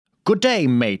Good day,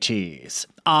 mateys.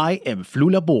 I am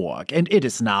Flula and it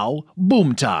is now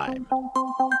boom time.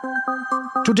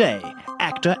 Today,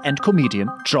 actor and comedian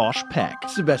Josh Peck.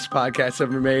 It's the best podcast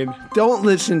ever made. Don't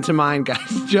listen to mine,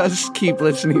 guys. Just keep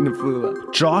listening to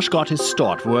Flula. Josh got his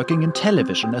start working in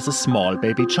television as a small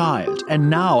baby child and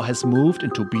now has moved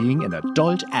into being an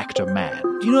adult actor man.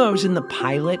 Do you know I was in the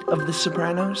pilot of The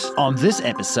Sopranos? On this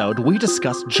episode, we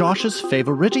discuss Josh's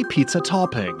favorite pizza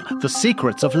topping, the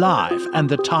secrets of life, and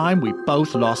the time we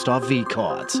both lost our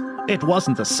V-cards. It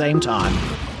wasn't the same time.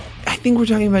 I think we're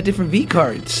talking about different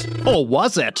V-cards. Or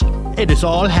was it? It is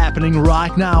all happening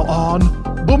right now on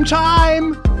Boom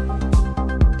Time!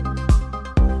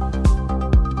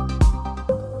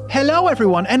 Hello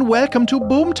everyone and welcome to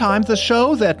Boom Time, the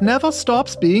show that never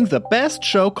stops being the best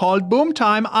show called Boom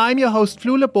Time. I'm your host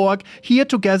Flula, here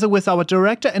together with our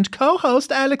director and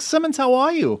co-host Alex Simmons. How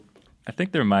are you? I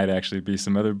think there might actually be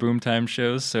some other Boom Time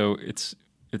shows, so it's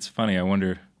funny. I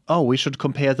wonder... Oh, we should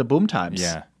compare the Boom Times.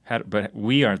 Yeah. But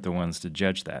we aren't the ones to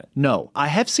judge that. No. I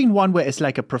have seen one where it's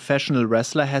like a professional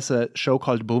wrestler has a show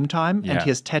called Boom Time, and he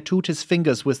has tattooed his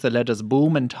fingers with the letters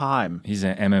Boom and Time. He's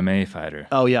an MMA fighter.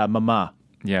 Oh, yeah, Mama.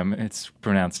 Yeah, it's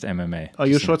pronounced MMA. Are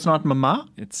you sure it's not Mama?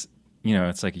 It's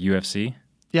like UFC.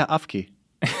 Yeah, Afki.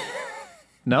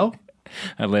 No?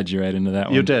 I led you right into that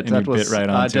one. You did. And bit right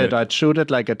onto I did. It. I chewed it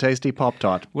like a tasty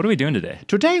Pop-Tart. What are we doing today?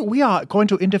 Today, we are going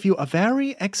to interview a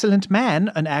very excellent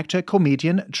man, an actor,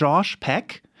 comedian, Josh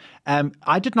Peck.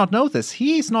 I did not know this.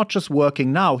 He's not just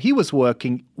working now. He was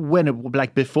working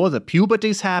before the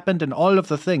puberties happened and all of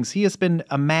the things. He has been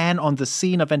a man on the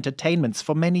scene of entertainments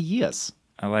for many years.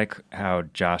 I like how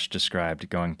Josh described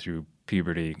going through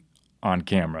puberty on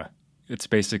camera. It's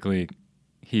basically,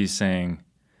 he's saying,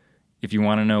 if you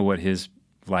want to know what his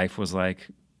life was like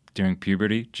during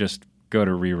puberty, just go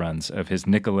to reruns of his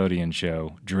Nickelodeon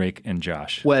show, Drake and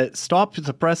Josh. Well, stop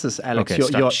the presses, Alex. Okay,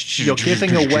 you're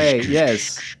giving away,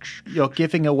 you're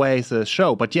giving away the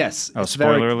show. But yes, it's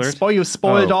spoiler alert? You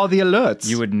spoiled all the alerts.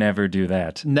 You would never do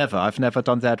that. Never. I've never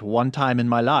done that one time in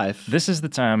my life. This is the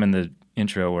time in the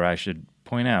intro where I should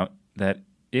point out that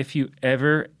if you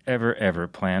ever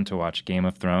plan to watch Game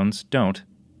of Thrones, don't,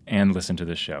 and listen to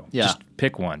this show. Yeah. Just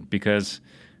pick one, because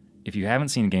if you haven't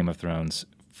seen Game of Thrones,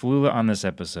 Flula on this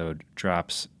episode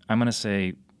drops, I'm going to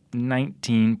say,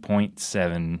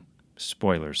 19.7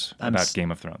 spoilers about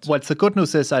Game of Thrones. Well, the good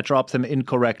news is I dropped them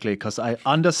incorrectly because I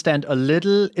understand a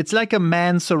little. It's like a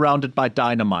man surrounded by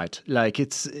dynamite. Like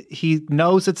he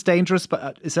knows it's dangerous,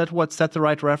 but is that the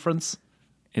right reference?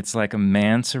 It's like a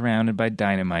man surrounded by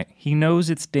dynamite. He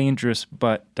knows it's dangerous,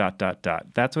 but ...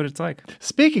 That's what it's like.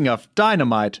 Speaking of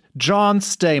dynamite, John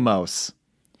Stamos.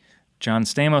 John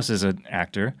Stamos is an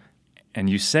actor, and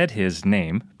you said his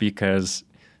name because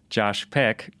Josh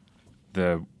Peck,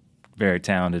 the very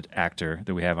talented actor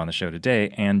that we have on the show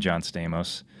today, and John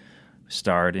Stamos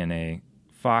starred in a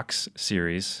Fox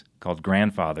series called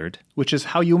Grandfathered. Which is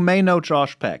how you may know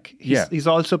Josh Peck. He's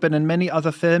also been in many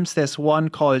other films. There's one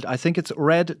called, I think it's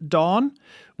Red Dawn,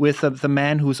 with the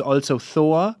man who's also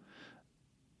Thor.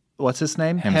 What's his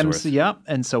name? Hemsworth. Yeah,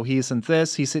 and so he's in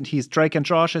this. He's Drake and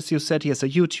Josh, as you said. He has a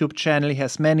YouTube channel. He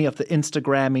has many of the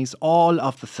Instagrammies, all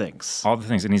of the things. All the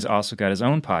things. And he's also got his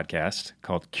own podcast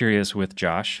called Curious with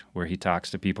Josh, where he talks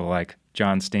to people like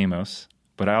John Stamos.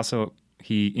 But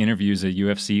he interviews a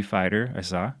UFC fighter, I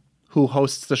saw. Who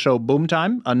hosts the show Boom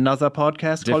Time, another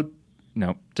podcast called...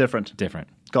 No. Different.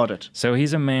 Got it. So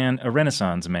he's a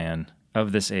Renaissance man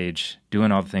of this age,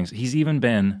 doing all the things. He's even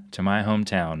been to my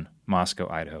hometown, Moscow,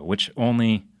 Idaho, which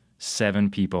only 7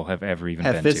 people have ever even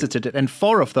been to. Have visited it, and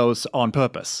 4 of those on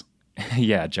purpose.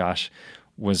 Yeah, Josh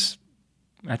was...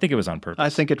 I think it was on purpose. I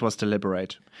think it was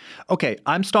deliberate. Okay,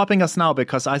 I'm stopping us now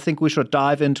because I think we should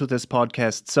dive into this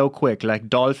podcast so quick, like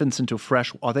dolphins into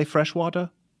Are they freshwater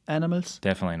animals?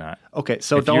 Definitely not. Okay,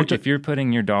 so if you're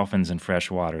putting your dolphins in fresh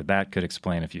water, that could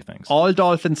explain a few things. All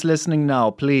dolphins listening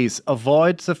now, please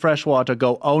avoid the freshwater.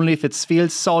 Go only if it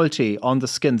feels salty on the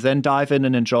skin. Then dive in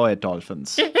and enjoy it,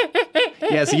 dolphins.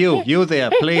 Yes, you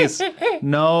there, please.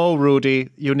 No,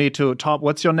 Rudy, you need to talk.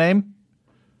 What's your name?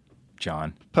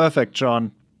 John. Perfect,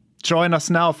 John. Join us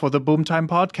now for the Boom Time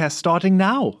podcast starting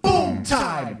now. Boom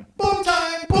time! Boom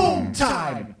time! Boom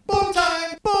time! Boom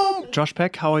time! Boom! Josh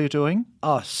Peck, how are you doing?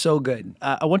 Oh, so good.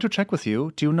 I want to check with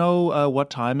you. Do you know what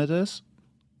time it is?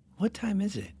 What time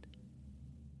is it?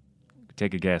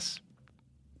 Take a guess.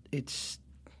 It's...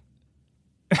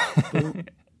 Boom.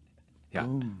 Yeah.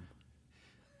 Boom.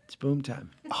 It's boom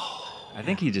time. Oh. I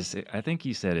think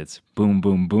he said it's boom,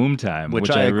 boom, boom time. Which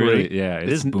I agree. It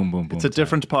is boom, boom, boom. It's a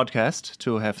different podcast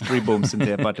to have 3 booms in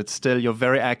there, but it's still, you're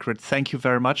very accurate. Thank you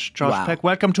very much, Josh Wow. Peck.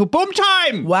 Welcome to Boom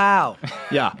Time! Wow.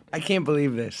 Yeah. I can't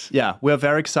believe this. Yeah, we're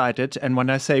very excited. And when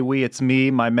I say we, it's me,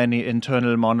 my many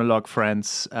internal monologue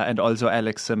friends, and also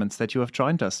Alex Simmons that you have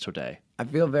joined us today. I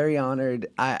feel very honored.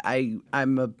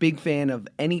 I'm a big fan of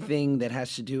anything that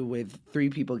has to do with 3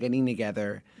 people getting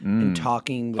together and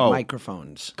talking with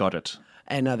microphones Got it.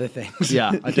 and other things.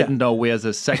 Yeah, I didn't know where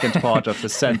the second part of the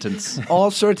sentence.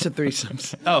 All sorts of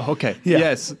threesomes. Oh, okay. Yeah.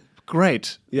 Yes.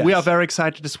 Great. Yes. We are very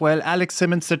excited as well. Alex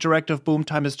Simmons, the director of Boom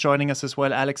Time, is joining us as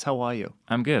well. Alex, how are you?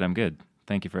 I'm good.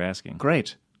 Thank you for asking.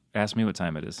 Great. Ask me what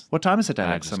time it is. What time is it, I'm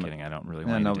Alex? just kidding. I don't really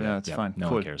Yeah, want no, to do yeah, that. it's fine. No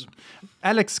Cool. one cares.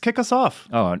 Alex, kick us off.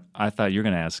 Oh, I thought you were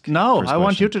going to ask. No, first I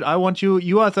want you question. to. I want you.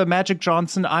 You are the Magic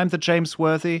Johnson. I'm the James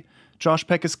Worthy. Josh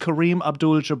Peck is Kareem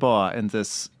Abdul-Jabbar in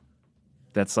this.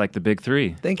 That's like the big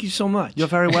 3. Thank you so much. You're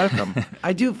very welcome.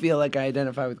 I do feel like I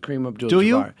identify with Kareem Abdul-Jabbar. Do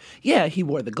you? Yeah, he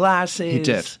wore the glasses. He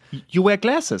did. You wear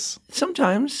glasses.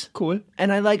 Sometimes. Cool.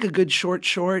 And I like a good short.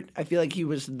 I feel like he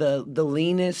was the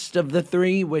leanest of the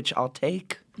 3, which I'll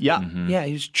take. Yeah. Yeah,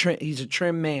 he's a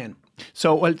trim man.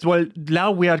 So well,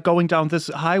 now we are going down this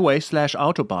highway /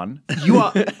 autobahn.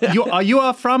 You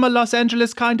are from a Los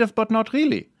Angeles, kind of, but not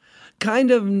really.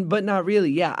 Kind of, but not really.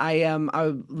 Yeah, I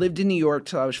lived in New York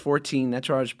till I was 14. That's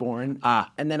where I was born.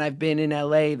 And then I've been in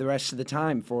LA the rest of the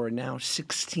time for now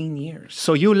 16 years.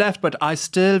 So you left, but I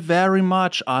still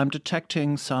I'm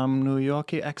detecting some New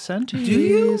Yorkie accent. Do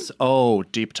you? Oh,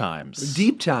 deep times.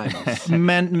 Deep times.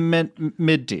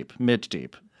 Mid-deep.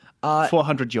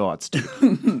 400 yards deep.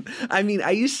 I mean,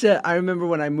 I remember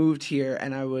when I moved here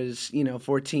and I was,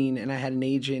 14 and I had an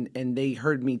agent and they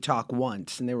heard me talk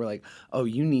once and they were like, oh,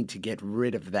 you need to get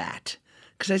rid of that.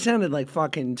 Because I sounded like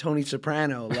fucking Tony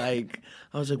Soprano. Like,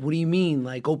 I was like, what do you mean?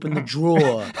 Like, open the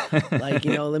drawer. Like,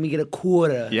 let me get a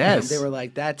quarter. Yes. And they were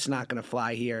like, that's not going to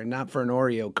fly here. Not for an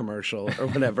Oreo commercial or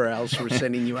whatever else we're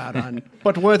sending you out on.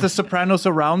 But were the Sopranos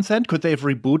around then? Could they have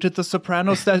rebooted the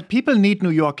Sopranos? That people need New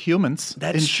York humans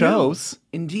That's in true. shows.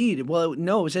 Indeed. Well,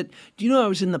 no, do you know I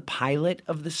was in the pilot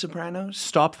of The Sopranos?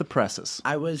 Stop the presses.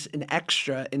 I was an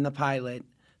extra in the pilot.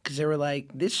 Because they were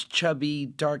like, this chubby,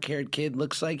 dark-haired kid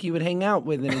looks like he would hang out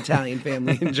with an Italian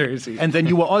family in Jersey. And then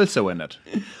you were also in it.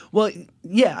 Well,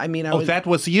 yeah, I mean, That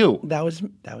was you. That was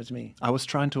me. I was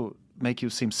trying to make you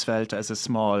seem svelte as a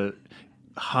small,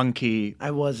 hunky.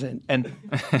 I wasn't. And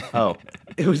oh,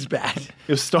 It was bad.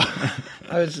 you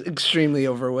I was extremely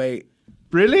overweight.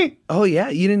 Really? Oh, yeah?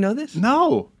 You didn't know this?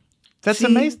 No. That's See?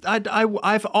 amazing.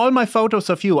 I've all my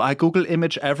photos of you. I Google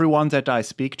image everyone that I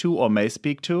speak to or may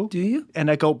speak to. Do you?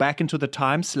 And I go back into the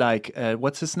times like,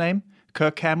 what's his name?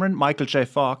 Kirk Cameron, Michael J.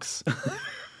 Fox.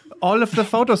 All of the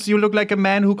photos, you look like a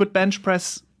man who could bench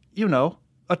press,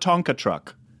 a Tonka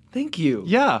truck. Thank you.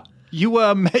 Yeah. You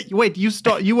were,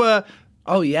 you were,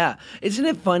 Oh, yeah. Isn't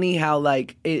it funny how,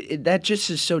 like, that just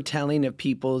is so telling of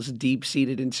people's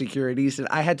deep-seated insecurities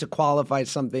that I had to qualify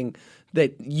something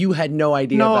that you had no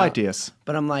idea no about. ideas.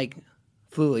 But I'm like,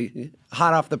 Flula,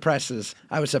 hot off the presses,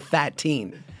 I was a fat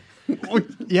teen.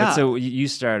 Yeah. But so you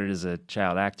started as a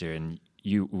child actor, and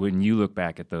when you look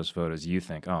back at those photos, you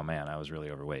think, oh, man, I was really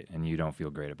overweight, and you don't feel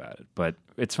great about it. But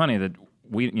it's funny that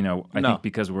I think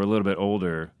because we're a little bit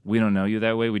older, we don't know you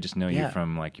that way. We just know you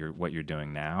from like what you're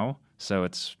doing now. So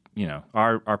it's,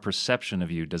 our perception of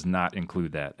you does not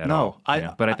include that at all.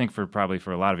 But I think for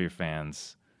a lot of your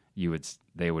fans,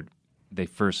 they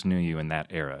first knew you in that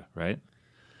era, right?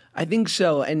 I think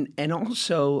so. And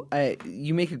also,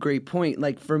 you make a great point.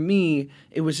 Like, for me,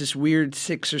 it was this weird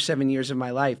 6 or 7 years of my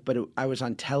life, but I was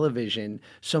on television.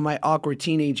 So my awkward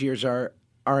teenage years are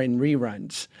in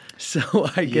reruns. So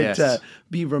I get to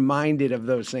be reminded of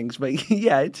those things. But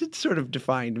yeah, it sort of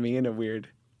defined me in a weird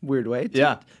way.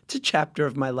 It's a chapter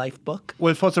of my life book.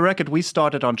 Well, for the record, we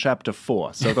started on chapter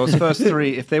 4. So those first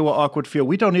 3, if they were awkward for you,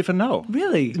 we don't even know.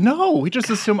 Really? No, we just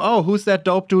assume, who's that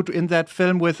dope dude in that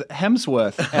film with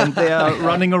Hemsworth? And they are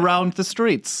running around the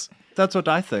streets. That's what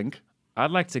I think.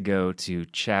 I'd like to go to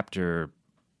chapter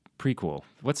prequel.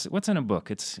 What's in a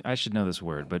book? I should know this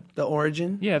word, but The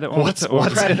origin? yeah, What's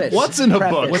Preface. what's in a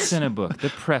Preface. book? what's in a book? The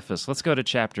preface. Let's go to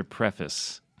chapter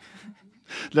preface.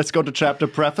 Let's go to chapter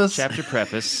preface. Chapter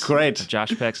preface. Great. Of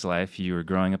Josh Peck's life. You were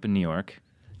growing up in New York,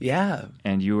 Yeah.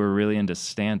 and you were really into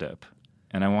stand-up.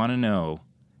 And I want to know,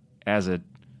 as a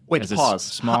Pause.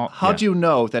 small. How do you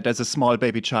know that as a small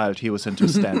baby child he was into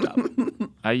stand-up?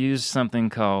 I used something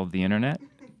called the internet.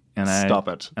 And Stop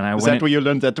it. And Is that where you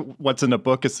learned that what's in a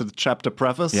book is the chapter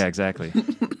preface? Yeah, exactly.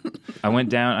 I went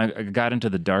down. I got into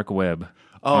the dark web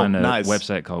on a nice.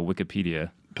 website called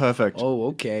Wikipedia. Perfect. Oh,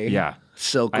 okay. Yeah.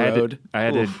 Silk I had Road.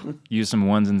 to use some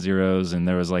ones and zeros, and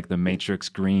there was like the Matrix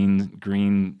green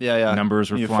numbers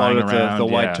were you flying followed around. the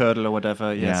white turtle or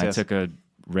whatever. Yes, I took a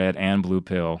red and blue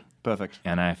pill. Perfect.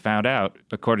 And I found out,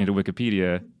 according to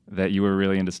Wikipedia, that you were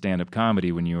really into stand-up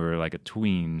comedy when you were like a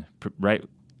tween, right?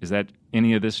 Is that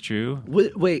any of this true?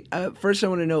 Wait, first I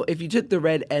want to know, if you took the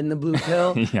red and the blue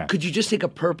pill, Yeah. could you just take a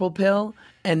purple pill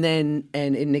and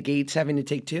it negates having to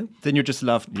take two? Then you just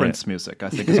love Prince music, I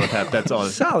think is what happened. That's all.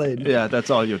 Solid. Yeah,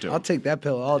 that's all you do. I'll take that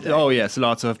pill all day. Oh, yes,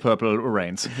 lots of purple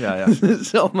rains. Yeah, yeah.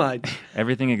 So much.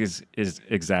 Everything is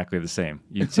exactly the same.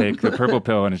 You take the purple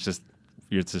pill, and it's just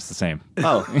the same.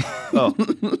 Oh,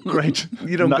 great.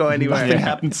 You don't go anywhere. Nothing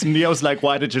happens. Neo's like,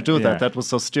 why did you do Yeah. that? That was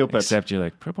so stupid. Except you're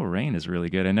like, Purple Rain is really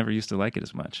good. I never used to like it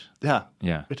as much. Yeah.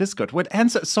 Yeah. It is good. Wait,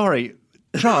 answer. Sorry,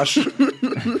 Josh.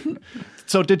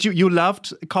 So did you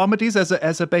loved comedies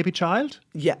as a baby child?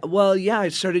 Yeah, well, I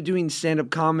started doing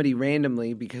stand-up comedy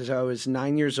randomly because I was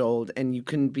 9 years old and you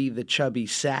couldn't be the chubby,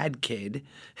 sad kid.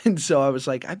 And so I was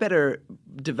like, I better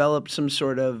develop some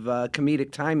sort of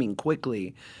comedic timing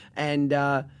quickly. And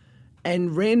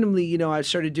randomly, I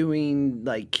started doing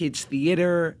like kids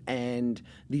theater and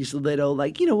these little,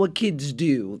 like, what kids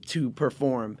do to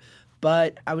perform.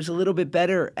 But I was a little bit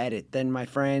better at it than my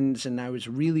friends, and I was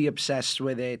really obsessed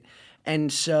with it.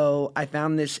 And so I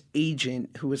found this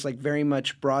agent who was like very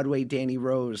much Broadway Danny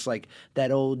Rose, like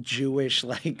that old Jewish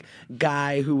like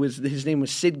guy his name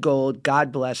was Sid Gold.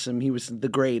 God bless him. He was the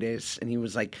greatest. And he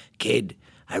was like, kid,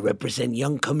 I represent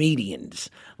young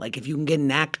comedians. Like, if you can get an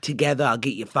act together, I'll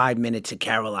get you 5 minutes at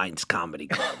Caroline's Comedy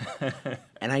Club.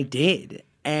 And I did.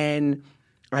 And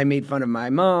I made fun of my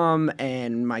mom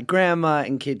and my grandma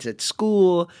and kids at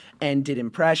school and did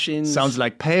impressions. Sounds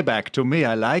like payback to me.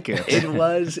 I like it. It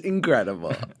was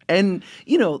incredible. And,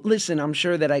 listen, I'm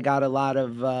sure that I got a lot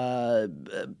of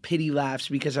pity laughs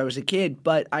because I was a kid,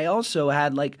 but I also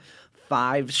had like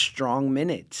 5 strong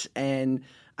minutes. And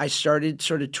I started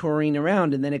sort of touring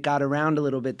around, and then it got around a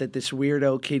little bit that this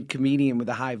weirdo kid comedian with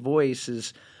a high voice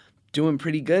is doing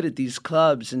pretty good at these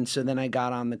clubs. And so then I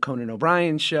got on the Conan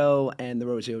O'Brien show and the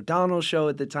Rosie O'Donnell show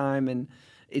at the time, and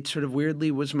it sort of weirdly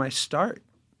was my start.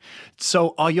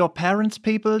 So are your parents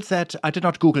people that, I did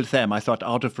not Google them, I thought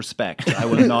out of respect, I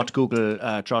will not Google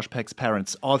Josh Peck's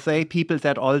parents. Are they people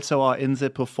that also are in the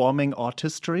performing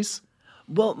artistries?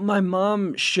 Well, my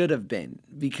mom should have been,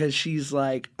 because she's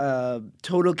like a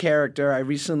total character. I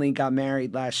recently got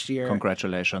married last year.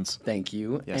 Congratulations. Thank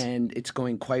you. Yes. And it's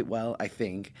going quite well, I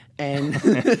think. And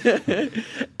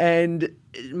and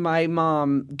my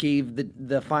mom gave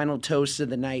the final toast of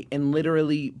the night and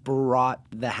literally brought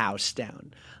the house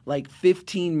down. Like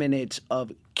 15 minutes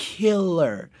of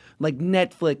killer, like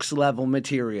Netflix level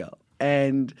material.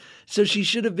 And so she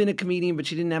should have been a comedian, but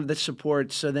she didn't have the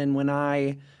support. So then when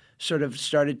I sort of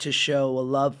started to show a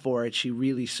love for it, she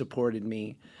really supported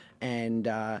me, and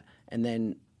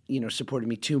then supported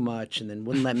me too much, and then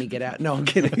wouldn't let me get out. No, I'm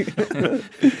kidding.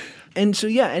 And so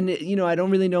I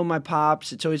don't really know my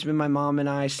pops. It's always been my mom and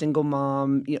I, single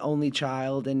mom, only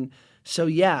child, and so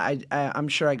I'm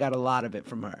sure I got a lot of it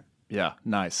from her. Yeah,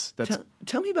 nice. That's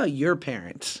Tell me about your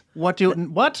parents.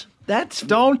 what? That's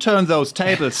Don't turn those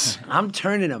tables. I'm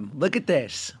turning them. Look at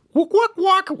this. Walk, walk,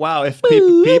 walk. Wow, if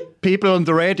people on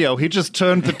the radio, he just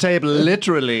turned the table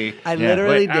literally. I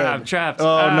literally Wait, did. I'm trapped.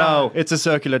 Oh no, it's a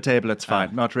circular table. It's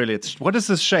fine. Not really. What is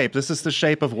this shape? This is the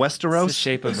shape of Westeros? It's the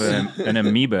shape of an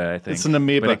amoeba, I think. It's an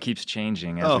amoeba. But it keeps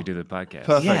changing as we do the podcast.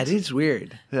 Perfect. Yeah, it is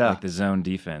weird. Yeah. Like the zone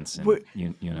defense. And Where,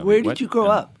 where did you grow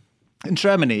up? In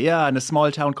Germany, yeah, in a small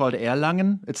town called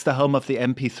Erlangen. It's the home of the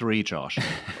MP3, Josh.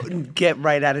 Get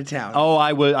right out of town. Oh,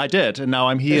 I did, and now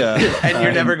I'm here. And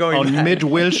you're never going on back.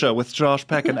 Mid-Wilshire with Josh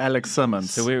Peck and Alex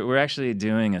Simmons. So we're actually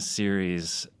doing a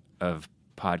series of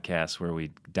podcasts where we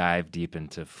dive deep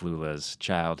into Flula's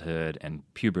childhood and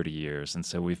puberty years. And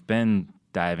so we've been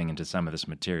diving into some of this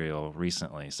material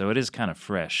recently. So it is kind of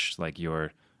fresh, like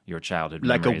your childhood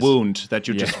like memories. a wound that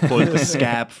you just pulled the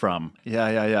scab from.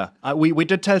 Yeah. We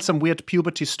did tell some weird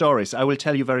puberty stories. I will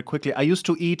tell you very quickly. I used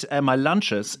to eat my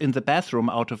lunches in the bathroom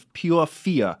out of pure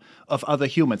fear of other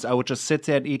humans. I would just sit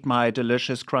there and eat my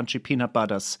delicious crunchy peanut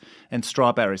butters and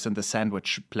strawberries in the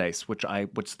sandwich place, which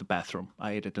the bathroom.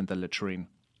 I ate it in the latrine.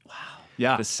 Wow.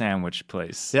 Yeah. The sandwich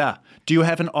place. Yeah. Do you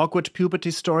have an awkward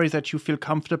puberty story that you feel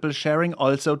comfortable sharing?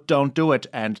 Also, don't do it,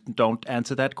 and don't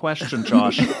answer that question,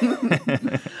 Josh.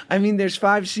 I mean, there's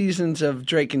 5 seasons of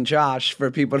Drake and Josh for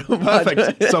people to watch.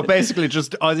 Perfect. So basically,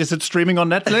 just is it streaming on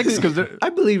Netflix? I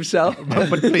believe so.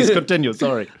 But please continue.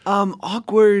 Sorry.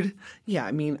 Awkward. Yeah,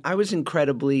 I mean, I was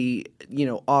incredibly,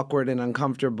 awkward and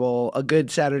uncomfortable. A good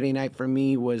Saturday night for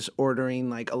me was ordering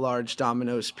like a large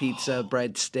Domino's pizza,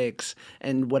 breadsticks,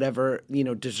 and whatever,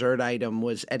 dessert item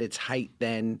was at its height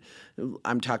then.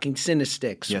 I'm talking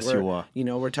Cinesticks. Yes, you are.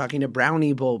 We're talking a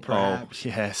brownie bowl, perhaps. Oh,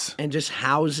 yes. And just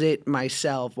house it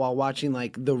myself while watching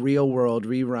like the Real World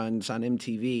reruns on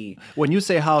MTV. When you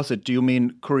say house it, do you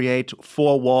mean create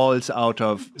 4 walls out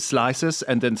of slices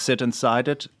and then sit inside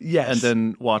it? Yes. And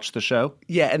then watch the show?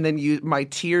 Yeah, and then my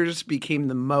tears became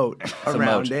the moat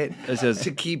around moat. it This is-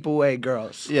 to keep away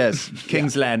girls. Yes,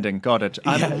 King's Landing. Got it.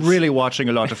 I'm Yes. really watching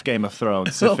a lot of Game of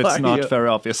Thrones. If it's Are not you? very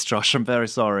obvious, Josh, I'm very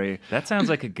sorry. That sounds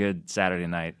like a good Saturday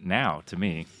night now to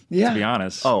me, Yeah. to be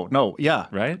honest. Oh, no, yeah.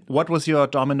 Right? What was your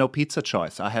Domino pizza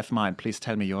choice? I have mine. Please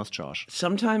tell me yours, Josh.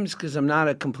 Sometimes, because I'm not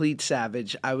a complete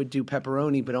savage, I would do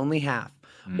pepperoni, but only half.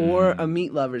 Or a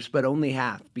meat lovers, but only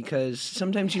half. Because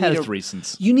sometimes you Health need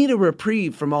reasons. You need a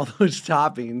reprieve from all those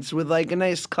toppings with like a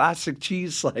nice classic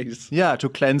cheese slice. Yeah, to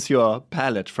cleanse your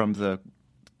palate from the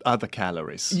other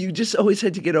calories. You just always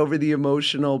had to get over the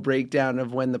emotional breakdown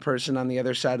of when the person on the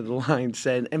other side of the line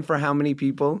said, "And for how many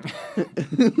people?"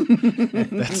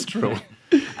 That's true.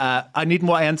 I need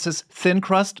more answers. Thin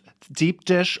crust, deep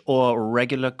dish, or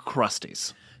regular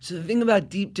crusties? So the thing about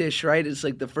deep dish, right, is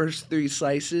like the first 3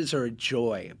 slices are a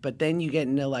joy, but then you get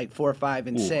into like 4, 5,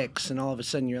 and 6, and all of a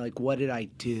sudden you're like, "What did I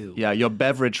do?" Yeah, your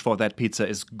beverage for that pizza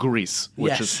is grease,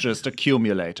 which Yes. is just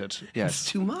accumulated. Yes.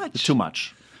 It's too much. Too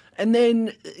much. And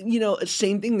then,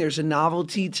 same thing. There's a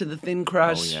novelty to the thin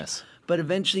crust. Oh, yes. But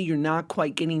eventually you're not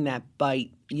quite getting that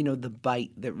bite, the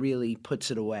bite that really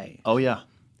puts it away. Oh, yeah.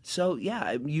 So, yeah,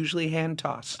 I'm usually hand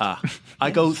tossed.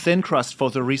 I go thin crust for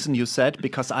the reason you said,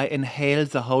 because I inhale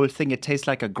the whole thing. It tastes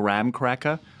like a graham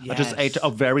cracker. I just Yes. ate a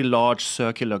very large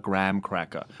circular graham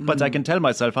cracker. But I can tell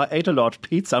myself I ate a large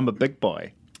pizza. I'm a big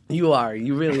boy. You are.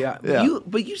 You really are. Yeah.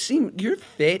 But you're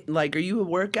fit. Like, are you a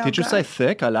workout Did you guy? say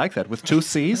thick? I like that. With 2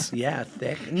 C's? Yeah,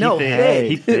 thick. No,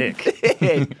 He thick. thick.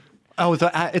 Thick. Oh, it's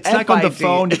like on the FID.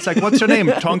 phone. It's like, what's your name?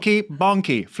 Tonky,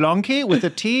 Bonky, Flonky with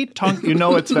a T.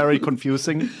 It's very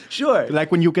confusing. Sure.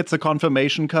 Like when you get the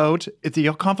confirmation code,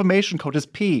 your confirmation code is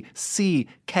P, C,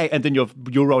 K, and then you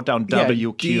wrote down Yeah,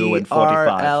 W, Q, and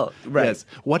 45. DRL, right. Yes.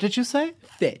 What did you say?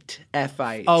 Fit.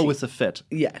 F-I-T. Oh, with the fit.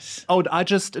 Yes. Oh,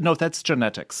 no, that's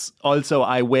genetics. Also,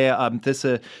 I wear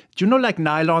do you know like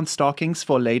nylon stockings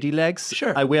for lady legs?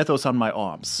 Sure. I wear those on my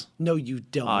arms. No, you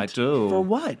don't. I do. For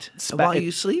what? While you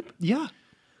sleep? Yeah.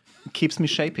 It keeps me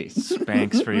shapy.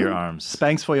 Spanks for your arms.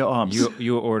 Spanks for your arms.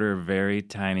 You order very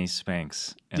tiny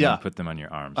Spanks and Yeah. then put them on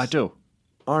your arms. I do.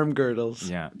 Arm girdles.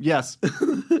 Yeah. Yes.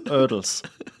 Erdels.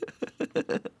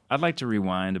 I'd like to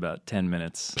rewind about 10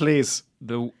 minutes. Please.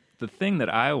 The thing that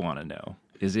I want to know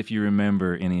is if you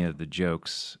remember any of the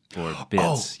jokes or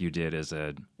bits you did as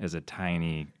a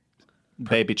tiny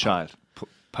Baby child.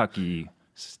 pucky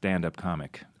stand-up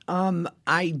comic.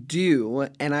 I do,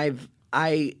 and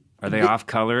Are they off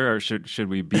color or should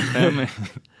we beat them?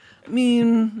 I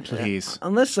mean, Please.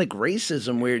 unless like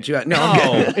racism weirds you out. No, I'm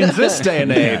Oh, in this day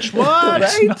and age. What?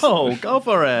 Right? No, go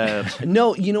for it.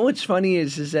 No, you know what's funny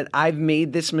is that I've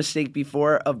made this mistake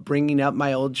before of bringing up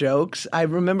my old jokes. I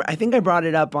think I brought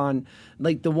it up on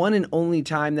like the one and only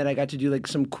time that I got to do like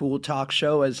some cool talk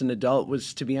show as an adult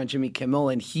was to be on Jimmy Kimmel,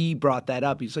 and he brought that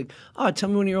up. He's like, "Oh, tell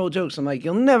me one of your old jokes." I'm like,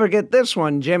 "You'll never get this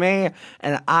one, Jimmy."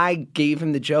 And I gave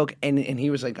him the joke, and he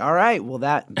was like, "All right, well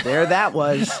that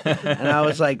was," and I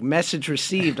was like, "Message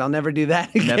received. I'll never do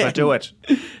that again." Never do it.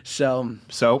 So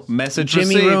Message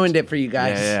Jimmy received. ruined it for you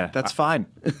guys. Yeah. That's fine.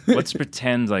 Let's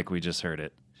pretend like we just heard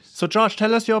it. So, Josh,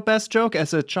 tell us your best joke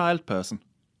as a child person.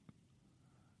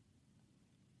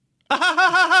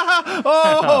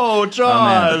 Oh,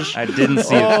 Josh! I didn't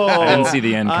see it. I didn't see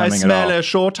the end coming I smell at all. a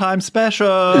Showtime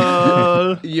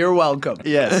special. You're welcome.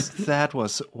 Yes, that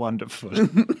was wonderful.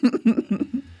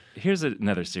 Here's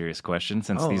another serious question,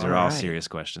 since Oh, these are all alright. serious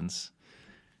questions.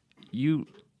 You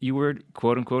were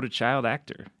quote unquote a child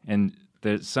actor, and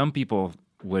some people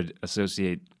would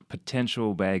associate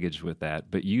potential baggage with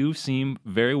that, but you seem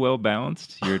very well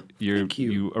balanced.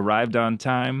 You arrived on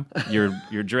time.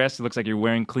 You're dressed. It looks like you're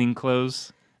wearing clean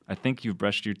clothes. I think you've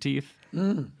brushed your teeth.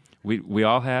 We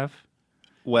all have.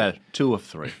 Well, 2 of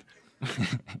 3.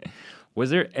 Was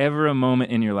there ever a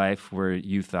moment in your life where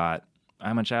you thought,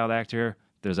 I'm a child actor,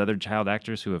 there's other child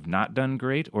actors who have not done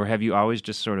great? Or have you always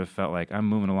just sort of felt like, I'm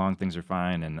moving along, things are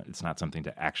fine, and it's not something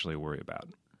to actually worry about?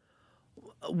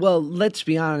 Well, let's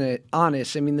be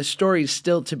honest. I mean, the story's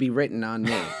still to be written on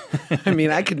me. I mean,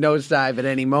 I could nosedive at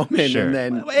any moment, Sure. and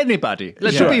then Anybody.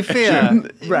 Let's Sure, be fair.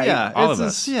 Right. Yeah, All it's of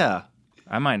just- us. Yeah.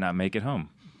 I might not make it home.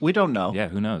 We don't know. Yeah,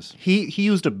 who knows? He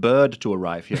used a bird to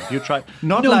arrive here. You tried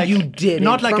not No, like you didn't.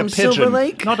 not like From a pigeon. Silver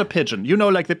Lake? Not a pigeon. You know,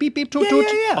 like the beep beep toot toot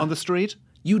yeah. on the street.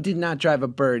 You did not drive a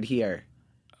bird here.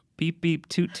 Beep beep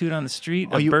toot toot on the street.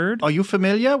 Are Bird? Are you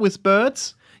familiar with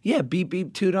birds? Yeah, beep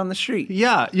beep toot on the street.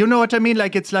 Yeah, you know what I mean.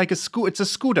 Like it's like it's a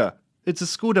scooter. It's a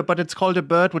scooter, but it's called a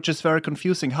bird, which is very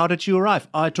confusing. How did you arrive?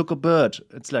 I took a bird.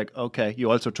 It's like, okay, you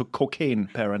also took cocaine,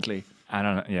 apparently. I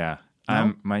don't know. Yeah.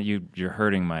 You're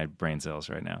hurting my brain cells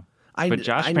right now. But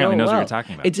Josh I apparently know knows what well. you're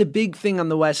talking about. It's a big thing on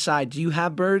the west side. Do you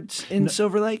have birds in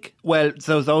Silver Lake? Well,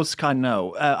 so those kind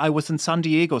know. I was in San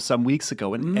Diego some weeks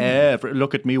ago, and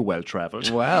look at me, well traveled.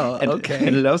 Wow, and, okay.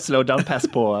 And low, slow down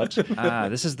passport.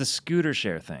 This is the scooter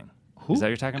share thing. Is that what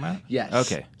you're talking about? Yes.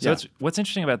 Okay. So what's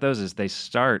interesting about those is they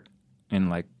start in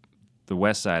like the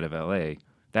west side of LA.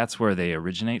 That's where they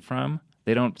originate from.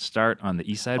 They don't start on the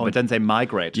east side. But then they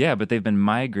migrate. Yeah, but they've been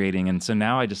migrating, and so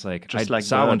now I saw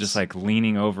one birds. just like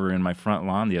leaning over in my front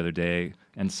lawn the other day,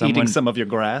 and someone Eating some of your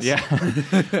grass. Yeah.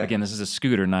 Again, this is a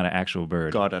scooter, not an actual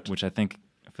bird. Got it. Which I feel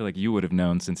like you would have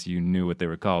known since you knew what they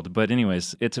were called. But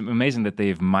anyways, it's amazing that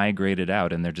they've migrated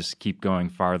out and they just keep going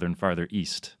farther and farther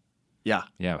east. Yeah.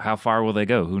 Yeah. How far will they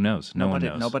go? Who knows? No one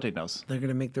knows. Nobody knows. They're going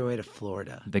to make their way to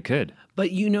Florida. They could. But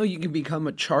you can become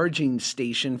a charging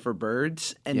station for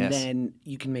birds, and then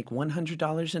you can make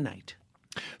 $100 a night.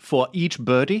 For each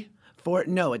birdie?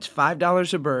 It's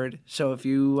 $5 a bird. So if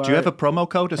you Do you have a promo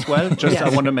code as well? Just Yes. I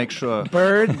want to make sure.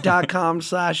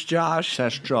 bird.com/Josh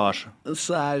Josh.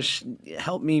 /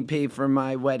 help me pay for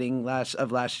my wedding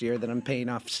last year that I'm paying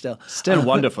off still. Still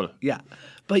wonderful. Yeah.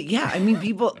 But yeah, I mean,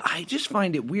 I just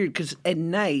find it weird because at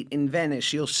night in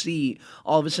Venice, you'll see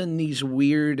all of a sudden these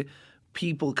weird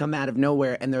people come out of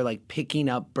nowhere and they're like picking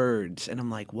up birds. And I'm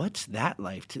like, what's that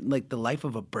life? Like the life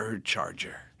of a bird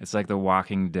charger. It's like The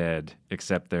Walking Dead,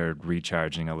 except they're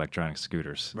recharging electronic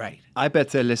scooters. Right. I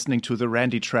bet they're listening to the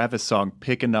Randy Travis song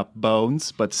Picking Up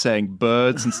Bones, but saying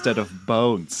birds instead of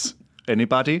bones.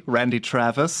 Anybody? Randy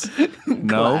Travis?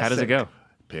 No? How does it go?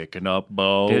 Picking up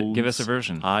bones. Give us a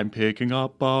version. I'm picking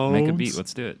up bones. Make a beat.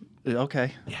 Let's do it.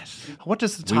 Okay. Yes. What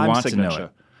is the We time want to know signature?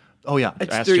 it. Oh, yeah.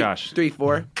 It's Ask 3, Josh.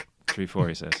 3/4. 3/4,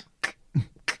 he says.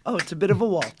 Oh, it's a bit of a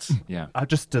waltz. Yeah. I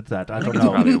just did that. I don't it's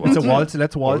probably a know. It's a waltz. waltz.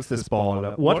 Let's waltz this ball.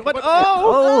 What? Oh!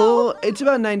 Oh, it's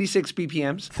about 96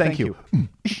 BPMs. Thank you.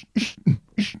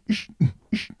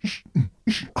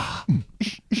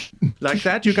 Like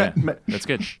that? You got. That's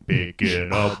good.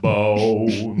 Picking up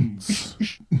bones.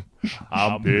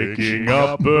 I'm picking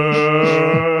up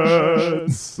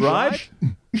birds. Right?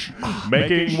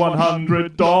 Making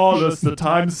 $100. The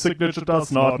time signature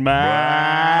does not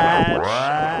match.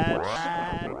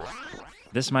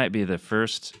 This might be the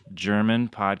first German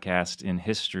podcast in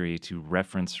history to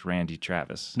reference Randy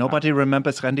Travis. Nobody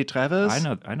remembers Randy Travis? I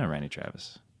know Randy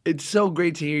Travis. It's so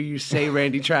great to hear you say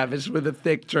Randy Travis with a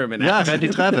thick German Yeah, accent.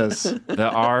 Randy Travis. The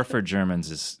R for Germans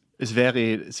is... It's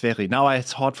very. Now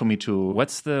it's hard for me to.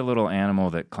 What's the little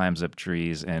animal that climbs up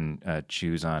trees and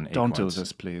chews on acorns? Don't do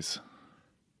this, please.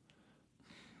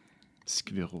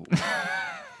 Squirrel.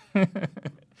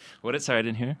 Sorry, I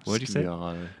didn't hear. What did you say?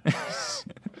 Squirrel.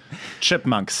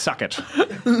 Chipmunk, suck it.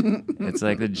 It's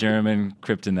like the German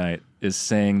kryptonite is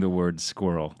saying the word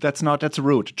squirrel. That's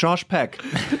rude. Josh Peck.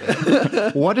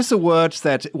 What is a word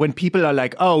that when people are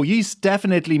like, oh, he's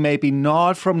definitely maybe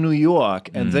not from New York,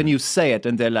 and then you say it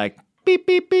and they're like, beep,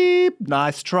 beep, beep,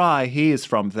 nice try. He is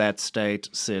from that state,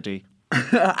 city.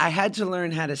 I had to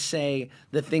learn how to say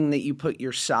the thing that you put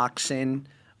your socks in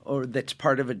or that's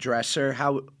part of a dresser.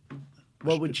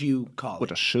 What would you call With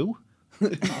it? a shoe?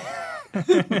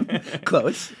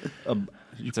 Close.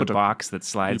 It's a box that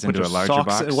slides You put into a your larger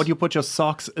socks, box. What do you put your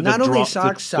socks? Not the only dro-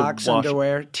 socks, the wash-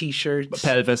 underwear, T-shirts.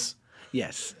 pelvis,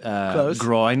 Yes. Close.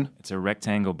 groin. It's a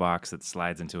rectangle box that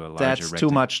slides into a larger That's rectangle.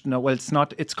 too much. No, well, it's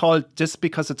not. It's called, just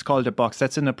because it's called a box,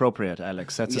 that's inappropriate,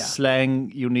 Alex. That's Yeah. a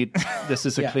slang. You need, this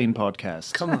is a Yeah. clean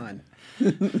podcast. Come on.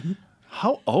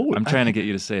 How old? I'm trying to get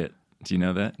you to say it. Do you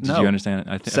know that? Did No. you understand it?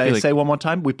 I feel like, Say one more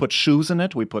time. We put shoes in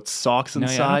it. We put socks No, yeah,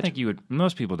 I inside. don't think you would.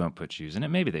 Most people don't put shoes in it.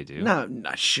 Maybe they do. No,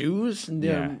 not shoes.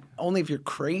 Yeah. Only if you're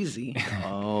crazy.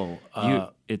 Oh,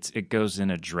 It goes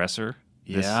in a dresser.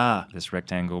 Yeah. This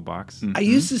rectangle box. I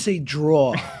used to say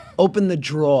drawer. Open the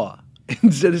drawer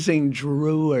instead of saying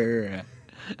drawer.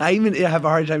 I even have a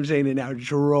hard time saying it now.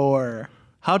 Drawer.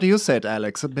 how do you say it,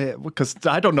 Alex? Because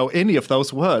I don't know any of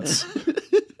those words.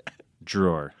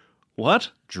 Drawer. What?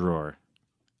 Drawer.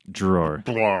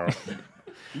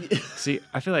 See,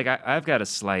 I feel like I've got a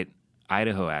slight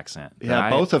Idaho accent. Yeah,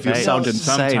 that both of you that I sound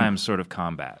insane. Sometimes sort of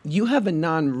combat. You have a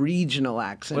non-regional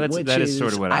accent, Well, which that is is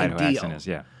sort of what ideal. Idaho accent is.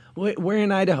 Yeah, We're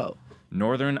in Idaho.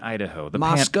 northern Idaho. The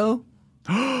Moscow?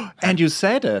 And you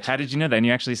said it. How did you know that? And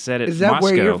you actually said it. Is that Moscow.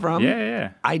 where you're from?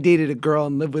 Yeah. I dated a girl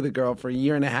and lived with a girl for a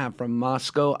year and a half from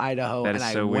Moscow, Idaho, That and is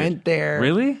I so weird. went there.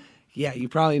 Really? Yeah, you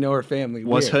probably know her family.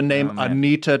 Was Weird. her name man.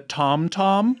 Anita Tom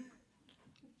Tom?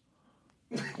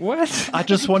 What? I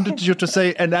just wanted you to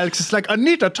say, and Alex is like,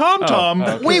 Anita Tom Tom.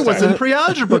 okay, We was in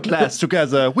pre-algebra class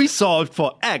together. We solved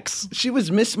for X. She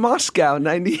was Miss Moscow,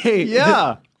 98.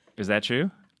 Yeah. Is that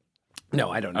true? No,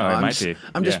 I don't know. Oh, it I'm might just, be.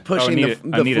 I'm just Yeah. pushing Anita-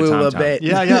 the Anita Flula Tom Tom. bit.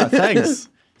 Yeah, thanks.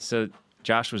 So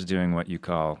Josh was doing what you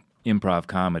call improv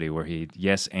comedy, where he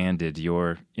did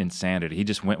your insanity. He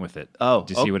just went with it. Oh.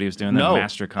 Do you see what he was doing? No, The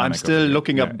master comic. I'm still over here.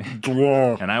 looking up.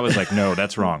 Yeah. And I was like, no,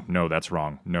 that's wrong. No, that's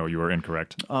wrong. No, you are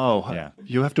incorrect. Oh, Yeah.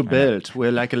 you have to build.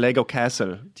 We're like a Lego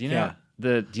castle. Do you know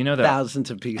Yeah. Do you know that?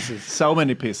 Thousands of pieces. So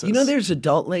many pieces. You know, there's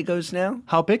adult Legos now?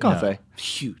 How big are they?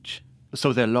 Huge.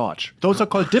 So they're large. Those are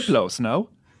called Diplos, no?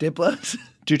 Diplos?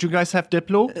 Did you guys have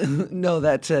Diplo? No,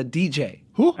 that's a DJ.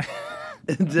 Who?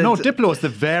 No, That's- Diplo is the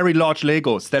very large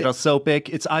Legos that are so big.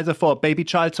 It's either for a baby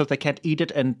child so they can't eat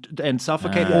it and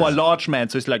suffocate, or a large man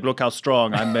so he's like, look how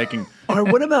strong I'm making. Or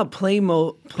what about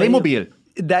Playmobil.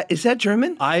 Is that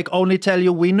German? I only tell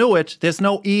you we knew it. There's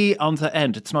no E on the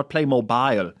end. It's not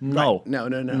Playmobile. No. Right.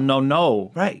 No.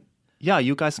 No. Right. Yeah,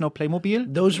 you guys know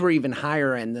Playmobil? Those were even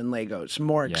higher end than Legos,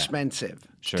 more expensive.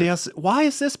 Sure. Why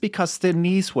is this? Because their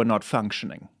knees were not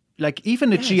functioning. Like,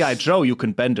 even a G.I. Joe, you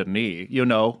can bend a knee, you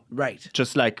know? Right.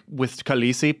 Just like with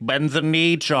Khaleesi, bend the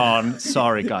knee, John.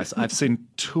 Sorry, guys. I've seen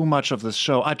too much of this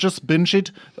show. I just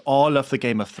binged all of the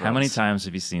Game of Thrones. How many times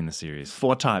have you seen the series?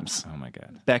 4 times. Oh my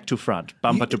god. Back to front,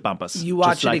 bumper to bumpers. you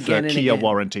watch just it like again the and Kia again.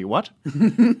 warranty. What?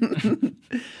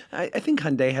 I think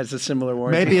Hyundai has a similar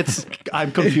warranty. Maybe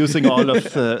I'm confusing all of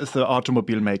the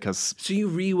automobile makers. So you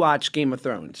rewatch Game of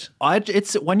Thrones.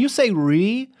 It's when you say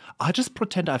I just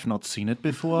pretend I've not seen it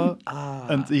before.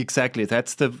 And exactly,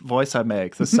 that's the voice I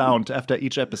make, the sound after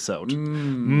each episode.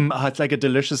 It's like a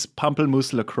delicious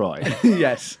pamplemousse LaCroix.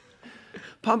 Yes.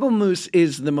 Pamplemousse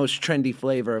is the most trendy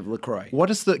flavor of LaCroix. What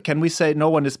is can we say no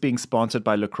one is being sponsored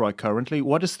by LaCroix currently?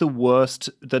 What is the least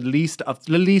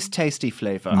tasty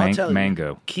flavor? tell you.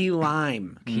 Mango. Key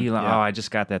lime. Key lime. Oh, I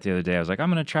just got that the other day. I was like, I'm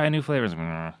going to try new flavors.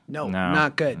 No,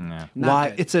 not good. No. Not Why?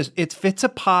 good. If it's a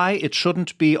pie, it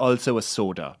shouldn't be also a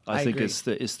soda. I think agree.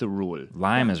 is the rule.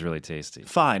 Lime is really tasty.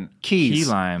 Fine. Keys.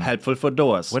 Key lime. Helpful for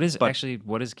doors. What is but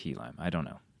key lime? I don't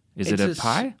know. Is It's it a a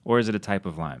pie or is it a type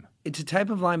of lime? It's a type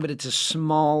of lime, but it's a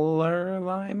smaller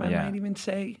lime, I Yeah. might even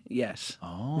say. Yes.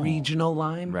 Regional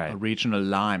lime. Right. a regional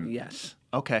lime? Yes.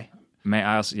 Okay. It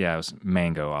was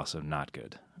mango also not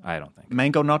good. I don't think.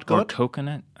 Mango not Or good?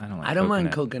 coconut? I don't like I don't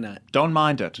mind coconut. coconut. Don't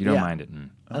mind it. You don't Yeah. mind it.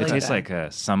 I It like tastes that. like a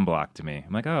sunblock to me.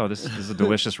 I'm like, oh, this is a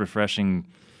delicious, refreshing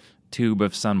tube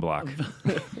of sunblock.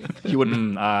 You would.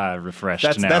 Refreshed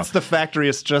That's now. that's the factory.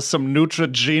 It's just some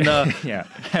Neutrogena Yeah.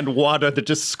 and water. They're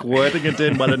just squirting it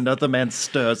in while another man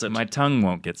stirs it. My tongue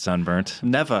won't get sunburnt.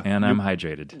 Never. And I'm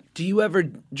hydrated. Do you ever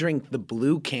drink the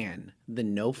blue can, the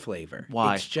no flavor?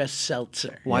 Why? It's just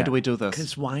seltzer. Why do we do this?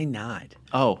 Because why not?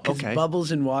 Oh, Because okay.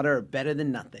 bubbles in water are better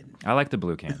than nothing. I like the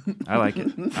blue can. I like it.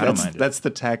 I don't mind it. That's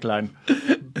the tagline.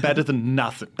 Better than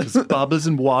nothing. Because bubbles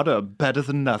in water are better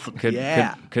than nothing.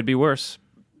 Yeah. Could be worse.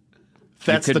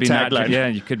 That's you the could be not, tagline. yeah,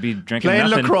 you could be drinking Plain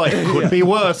nothing. LaCroix could be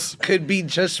worse. Could be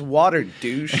just water,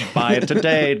 douche. Buy it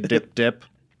today, dip dip.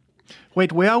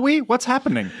 Wait, where are we? What's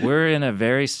happening? We're in a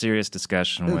very serious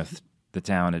discussion with the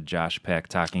talented Josh Peck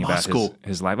talking about Moscow.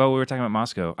 his life. Oh, we were talking about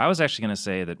Moscow. I was actually going to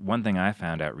say that one thing I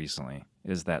found out recently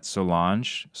is that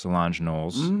Solange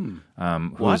Knowles,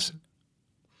 What?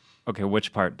 Okay,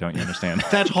 which part don't you understand?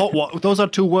 Those are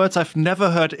 2 words I've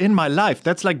never heard in my life.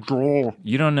 That's like draw.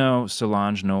 You don't know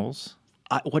Solange Knowles?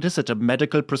 What is it? A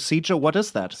medical procedure? What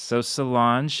is that? So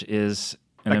Solange is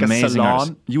an Like a amazing salon?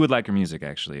 artist. You would like her music,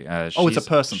 actually. It's a She's-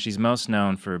 person. She's most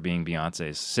known for being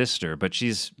Beyonce's sister, but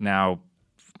she's now,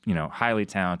 highly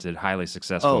talented, highly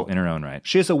successful in her own right.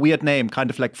 She has a weird name, kind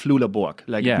of like Flula.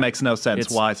 Like, Yeah. it makes no sense.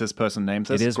 It's- Why is this person named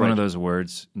this? It is Great. one of those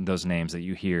words, those names that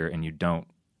you hear and you don't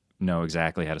know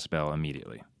exactly how to spell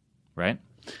immediately, right?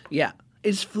 Yeah.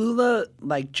 Is Flula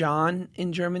like John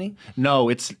in Germany? No,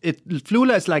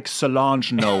 Flula is like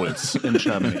Solange Knowles in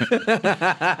Germany.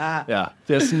 Yeah,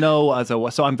 there's no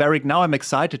other. So I'm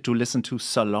excited to listen to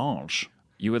Solange.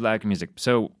 You would like her music.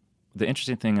 So the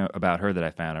interesting thing about her that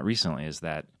I found out recently is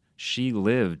that she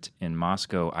lived in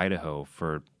Moscow, Idaho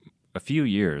for a few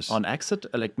years. On exit,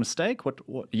 like mistake? What?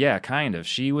 Yeah, kind of.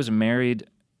 She was married,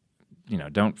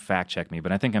 don't fact check me,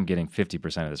 but I think I'm getting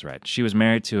 50% of this right. She was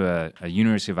married to a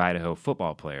University of Idaho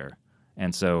football player.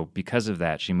 And so because of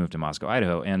that, she moved to Moscow,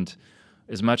 Idaho. And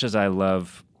as much as I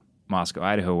love Moscow,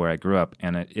 Idaho, where I grew up,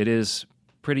 and it is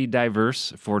pretty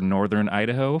diverse for northern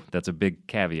Idaho. That's a big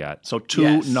caveat. So two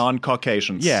Yes.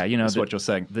 non-Caucasians. Yeah, is what you're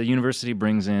saying. The university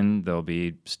brings in, there'll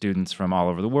be students from all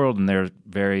over the world, and they're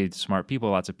very smart people,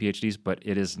 lots of PhDs, but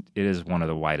it is one of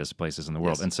the widest places in the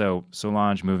world. Yes. And so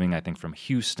Solange moving, I think, from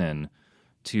Houston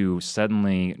to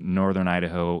suddenly northern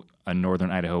Idaho, a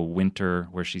northern Idaho winter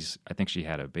where I think she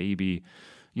had a baby.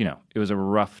 It was a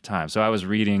rough time. So I was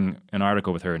reading an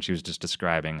article with her, and she was just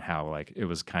describing how, like, it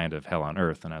was kind of hell on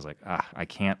earth. And I was like, I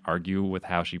can't argue with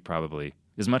how she probably,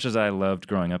 as much as I loved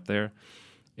growing up there,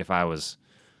 if I was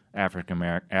African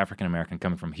American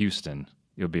coming from Houston,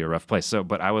 it would be a rough place. So,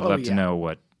 but I would love to know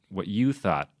what you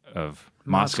thought of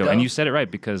Moscow. And you said it right,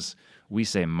 because we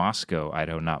say Moscow,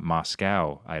 Idaho, not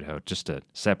Moscow, Idaho, just to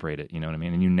separate it, you know what I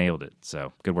mean? And you nailed it.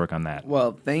 So good work on that.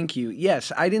 Well, thank you.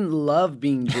 Yes, I didn't love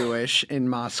being Jewish in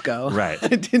Moscow. Right.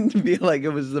 I didn't feel like it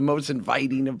was the most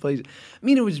inviting of places. I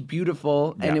mean, it was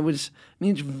beautiful, and it's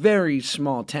a very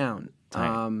small town.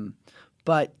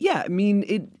 But yeah, I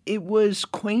mean, it was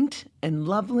quaint and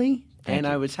lovely, and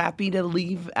I was happy to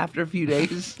leave after a few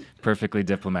days. Perfectly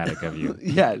diplomatic of you.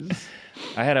 Yes.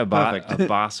 I had a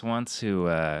boss once who,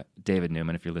 David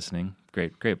Newman, if you're listening,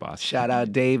 great boss. Shout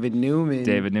out David Newman.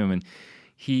 David Newman.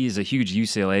 He's a huge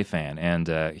UCLA fan,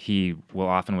 and he will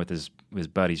often with his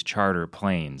buddies charter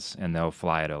planes, and they'll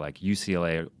fly to like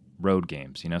UCLA road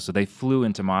games, So they flew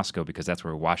into Moscow because that's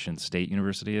where Washington State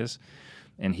University is.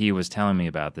 And he was telling me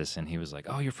about this, and he was like,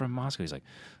 "Oh, you're from Moscow?" He's like,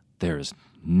 "There's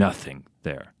nothing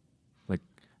there. Like,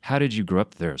 how did you grow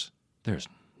up? There's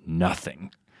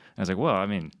nothing." I was like, "Well, I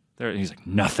mean." He's like,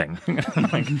 nothing. I'm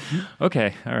like,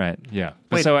 okay, all right, yeah.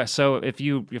 But so if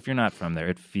you're not from there,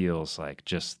 it feels like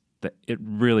it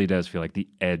really does feel like the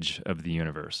edge of the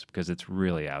universe because it's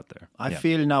really out there. I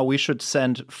feel now we should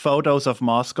send photos of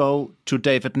Moscow to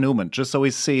David Newman just so he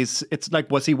sees. It's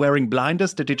like, was he wearing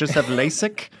blinders? Did he just have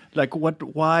LASIK? Like,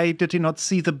 why did he not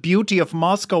see the beauty of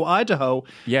Moscow, Idaho?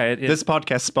 Yeah, this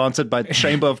podcast sponsored by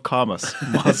Chamber of Commerce,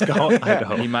 Moscow,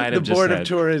 Idaho. He might have The Board of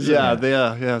Tourism. Yeah, they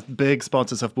are big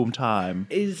sponsors of Boom Time.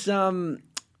 Is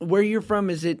where you're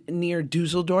from, is it near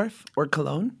Dusseldorf or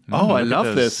Cologne? Oh, I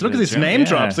love this. Look at these name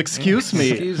drops. Excuse me.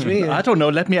 Excuse me. I don't know.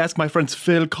 Let me ask my friends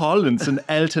Phil Collins and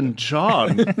Elton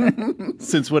John,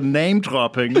 since we're name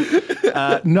dropping.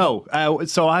 No.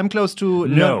 So I'm close to...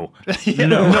 No.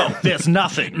 No, there's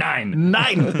nothing. Nine.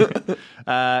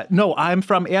 No, I'm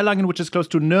from Erlangen, which is close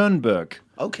to Nuremberg.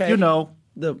 Okay.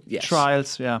 Yes.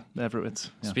 Trials. Yeah.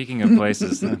 Speaking of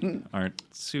places that aren't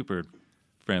super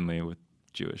friendly with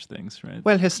Jewish things, right?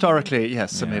 Well, historically,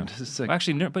 yes. Yeah. I mean, Well,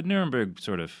 actually, but Nuremberg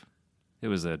it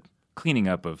was a cleaning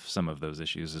up of some of those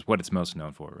issues is what it's most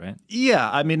known for, right? yeah.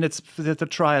 I mean, it's the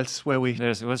trials where we.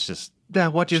 Let's just.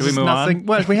 What is Should we move nothing? on?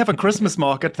 Well, we have a Christmas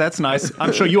market. That's nice.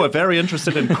 I'm sure you are very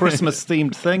interested in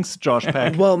Christmas-themed things, Josh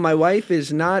Peck. Well, my wife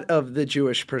is not of the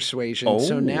Jewish persuasion,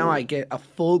 so Oh. now I get a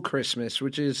full Christmas,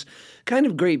 which is kind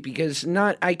of great because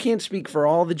I can't speak for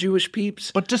all the Jewish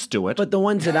peeps, But just do it. but the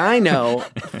ones that I know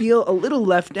feel a little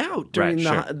left out during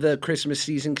Right, sure. the Christmas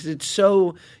season because it's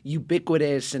so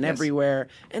ubiquitous and everywhere.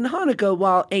 And Hanukkah,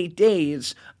 while 8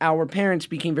 days, our parents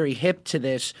became very hip to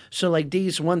this. So like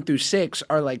days 1 through 6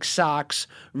 are like socks,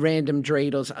 random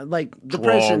dreidels, like the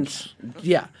presents.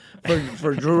 Yeah,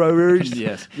 for drawers.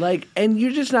 Yes. Like, and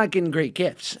you're just not getting great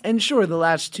gifts. And sure, the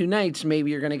last 2 nights, maybe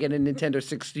you're going to get a Nintendo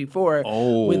 64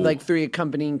 with like 3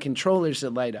 accompanying controllers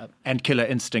that light up. And Killer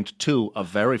Instinct 2, a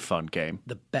very fun game.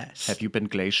 The best. Have you been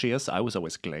Glacius? I was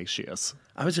always Glacius.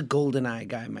 I was a GoldenEye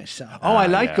guy myself. Oh, I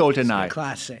like yeah. GoldenEye.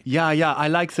 Classic. Yeah. I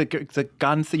like the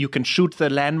guns that you can shoot the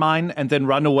landmine and then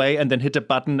run away and then hit a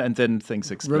button and then things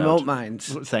explode. Remote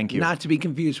mines. Thank you. Not to be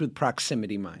confused with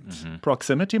proximity mines.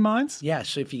 Proximity mines? Yeah,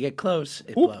 so if you get close,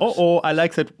 it Ooh, blows. I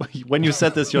like that when you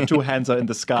said this, your 2 hands are in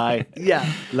the sky.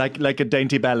 Yeah. Like a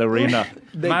dainty ballerina.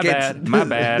 That My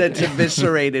bad. That's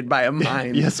eviscerated by a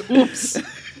mine. Yes, oops.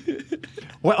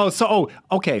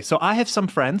 Okay. So I have some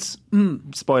friends.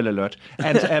 Spoiler alert.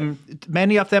 And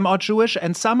many of them are Jewish,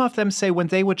 and some of them say when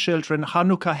they were children,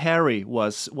 Hanukkah Harry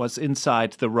was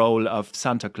inside the role of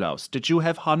Santa Claus. Did you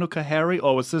have Hanukkah Harry,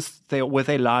 or were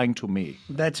they lying to me?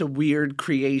 That's a weird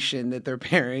creation that their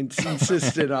parents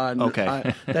insisted on.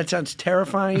 Okay. That sounds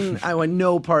terrifying. I want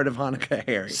no part of Hanukkah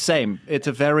Harry. Same. It's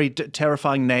a very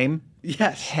terrifying name.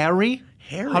 Yes. Harry?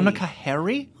 Harry. Hanukkah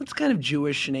Harry? What's kind of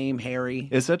Jewish name, Harry?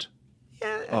 Is it?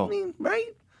 Yeah, Oh. I mean, right?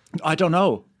 I don't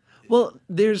know. Well,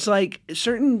 there's like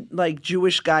certain like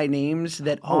Jewish guy names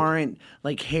that aren't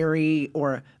like Harry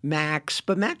or Max,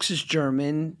 but Max is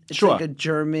German. It's Sure. like a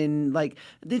German, like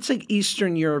it's like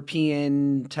Eastern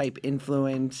European type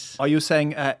influence. Are you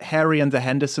saying Harry and the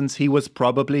Hendersons, he was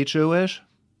probably Jewish?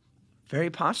 Very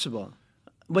possible.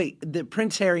 Wait, the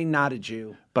Prince Harry, not a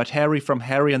Jew. But Harry from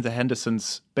Harry and the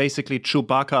Hendersons, basically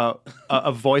Chewbacca,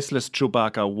 a voiceless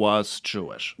Chewbacca was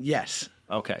Jewish. Yes.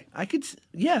 Okay.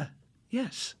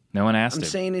 Yes. No one asked I'm him.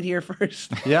 saying it here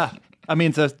first. Yeah. I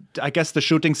mean, I guess the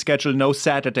shooting schedule, no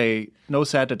Saturdays. No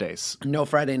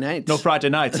Friday nights. No Friday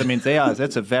nights. I mean,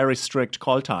 that's a very strict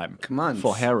call time. Come on.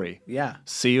 For Harry. Yeah.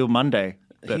 See you Monday,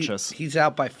 bitches. He's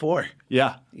out by 4.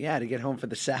 Yeah. Yeah, to get home for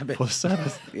the Sabbath. For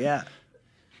Sabbath. Yeah.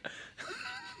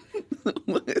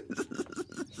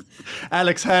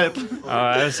 Alex, help.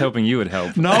 I was hoping you would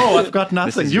help. No, I've got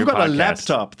nothing. is You've your got a podcast.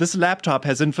 laptop. This laptop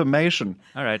has information.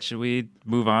 All right, should we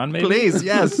move on maybe? Please,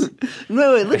 yes.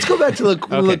 Wait, let's go back to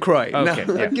LaCroix. Okay,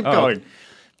 No. yeah. Keep Oh, going.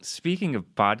 Speaking of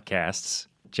podcasts,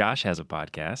 Josh has a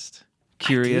podcast.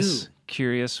 do.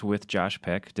 Curious with Josh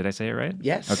Peck. Did I say it right?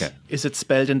 Yes. Okay. Is it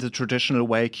spelled in the traditional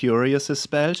way curious is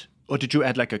spelled? Or did you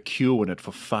add like a Q in it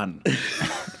for fun?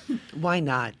 Why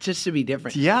not? Just to be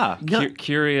different. Yeah. No.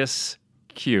 Curious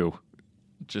Q,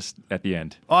 just at the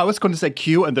end. Oh, I was going to say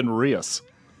Q and then Rias.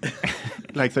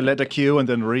 Like the letter Q and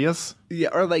then Rias. Yeah,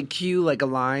 or like Q, like a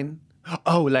line.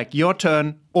 Oh, like your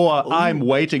turn, or I'm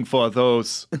waiting for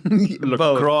those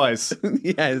LaCroix.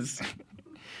 Yes.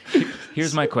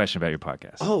 Here's my question about your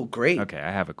podcast. Oh, great. Okay,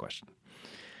 I have a question.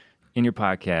 In your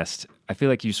podcast, I feel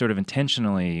like you sort of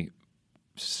intentionally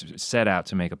set out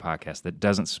to make a podcast that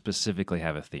doesn't specifically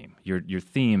have a theme. Your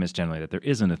theme is generally that there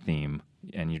isn't a theme,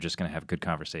 and you're just going to have good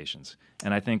conversations.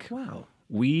 And I think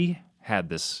we had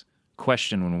this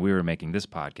question when we were making this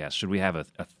podcast. Should we have a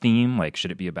theme? Like,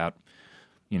 should it be about,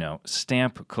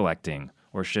 stamp collecting,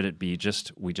 or should it be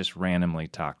we just randomly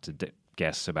talk to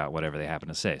guests about whatever they happen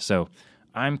to say? So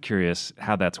I'm curious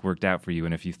how that's worked out for you,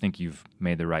 and if you think you've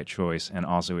made the right choice, and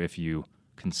also if you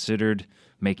considered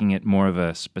making it more of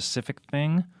a specific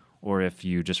thing, or if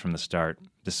you just from the start,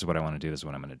 this is what I want to do, this is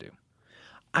what I'm going to do.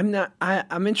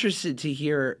 I'm interested to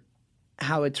hear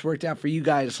how it's worked out for you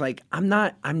guys. Like, I'm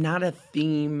not a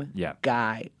theme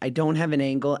guy. I don't have an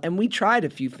angle. And we tried a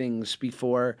few things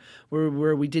before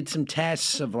where we did some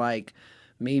tests of like,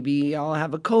 maybe I'll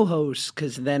have a co-host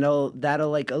because then that'll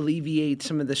like alleviate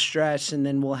some of the stress, and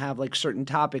then we'll have like certain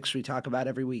topics we talk about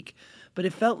every week. But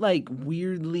it felt like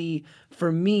weirdly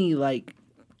for me, like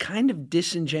kind of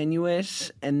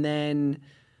disingenuous. And then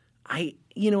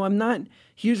I'm not.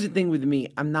 Here's the thing with me.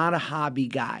 I'm not a hobby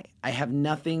guy. I have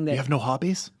nothing that. You have no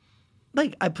hobbies?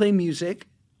 Like, I play music.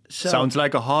 So, Sounds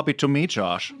like a hobby to me,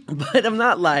 Josh. but I'm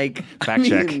not like. Fact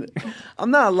check. I'm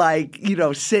not like,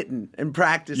 sitting and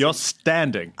practicing. You're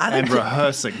standing and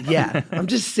rehearsing. Yeah. I'm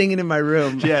just singing in my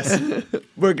room. Yes.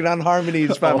 Working on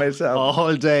harmonies by myself.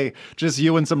 All day. Just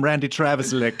you and some Randy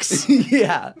Travis licks.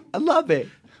 Yeah. I love it.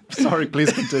 Sorry,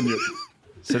 please continue.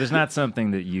 So there's not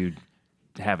something that you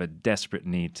have a desperate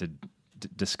need to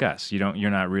discuss.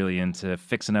 You're not really into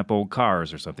fixing up old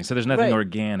cars or something. So there's nothing Right.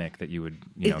 organic that you would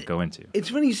go into. It's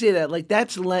funny you say that. Like,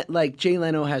 that's like Jay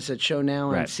Leno has that show now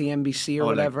on Right. CNBC or Or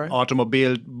like whatever.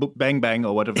 automobile bang bang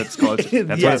or whatever it's called. That's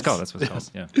what Yes. it's called. That's what it's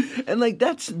called. Yeah. And like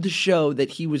that's the show that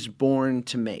he was born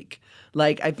to make.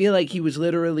 Like, I feel like he was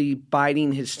literally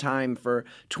biding his time for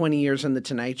 20 years on The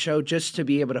Tonight Show just to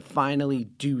be able to finally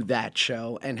do that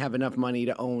show and have enough money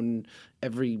to own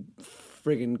every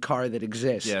friggin' car that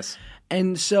exists. Yes.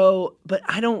 And so, but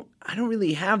I don't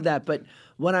really have that. But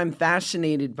what I'm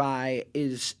fascinated by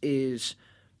is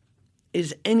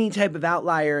any type of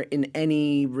outlier in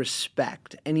any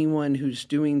respect. Anyone who's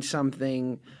doing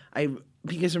something,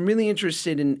 because I'm really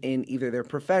interested in either their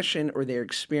profession or their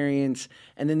experience.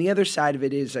 And then the other side of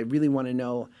it is I really want to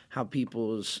know how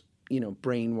people's,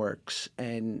 brain works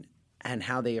and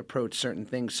how they approach certain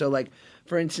things. So like,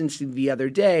 for instance, the other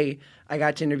day, I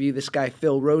got to interview this guy,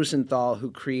 Phil Rosenthal,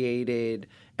 who created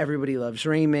Everybody Loves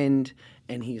Raymond.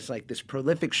 And he's like this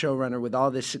prolific showrunner with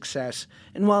all this success.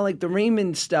 And while like the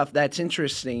Raymond stuff, that's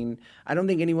interesting, I don't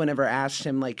think anyone ever asked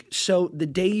him like, so the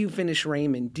day you finished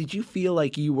Raymond, did you feel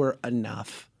like you were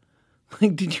enough?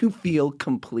 Like, did you feel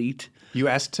complete? You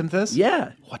asked him this?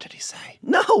 Yeah. What did he say?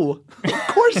 No, of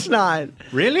course not.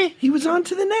 Really? He was on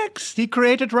to the next. He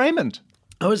created Raymond.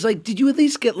 I was like, did you at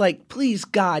least get like, please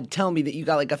God, tell me that you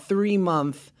got like a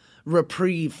 3-month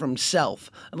reprieve from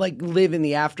self, like live in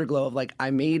the afterglow of like,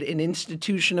 I made an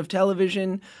institution of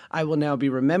television. I will now be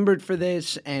remembered for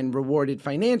this and rewarded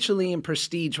financially and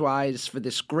prestige wise for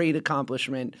this great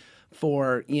accomplishment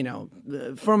for,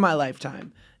 for my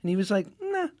lifetime. And he was like,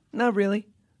 nah, not really.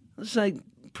 It's like,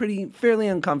 fairly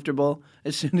uncomfortable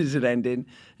as soon as it ended.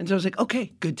 And so I was like,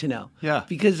 okay, good to know. Yeah.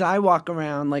 Because I walk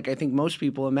around, like I think most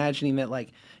people, imagining that,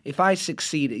 like, if I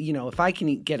succeed, if I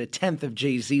can get a 10th of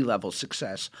Jay-Z level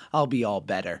success, I'll be all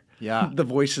better. Yeah. The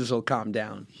voices will calm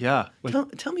down. Yeah. Well,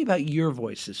 Tell me about your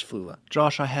voices, Flula.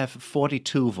 Josh, I have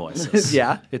 42 voices.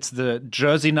 Yeah? It's the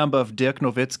jersey number of Dirk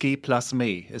Nowitzki plus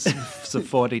me. It's the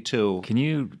 42. Can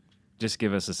you just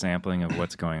give us a sampling of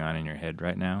what's going on in your head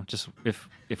right now? Just if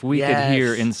we could Yes.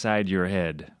 hear inside your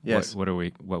head, Yes. what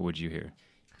would you hear?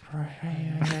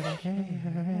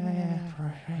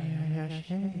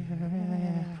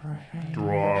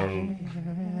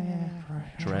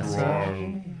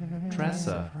 Dresser, dresser,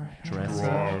 dresser,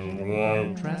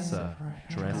 dresser, dresser,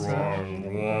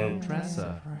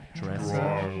 dresser,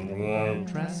 dresser,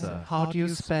 dresser. How do you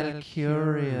spell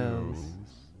curious?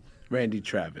 Randy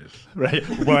Travis. Right.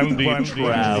 Randy Travis.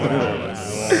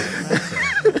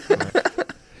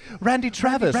 Randy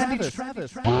Travis.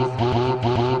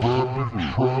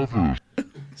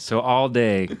 So all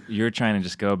day you're trying to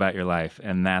just go about your life,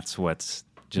 and that's what's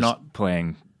just Not-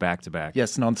 playing back to back.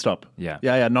 Yes, nonstop. Yeah.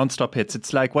 Yeah, nonstop hits.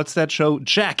 It's like, what's that show?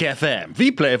 Jack FM.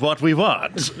 We play what we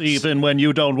want, even when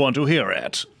you don't want to hear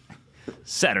it.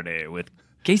 Saturday with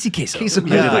Casey Kasem.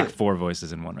 Kasem, I yeah. did like 4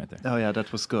 voices in one right there. Oh, yeah,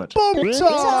 that was good. Boom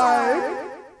time!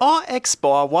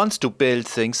 RXBOR wants to build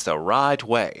things the right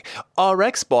way.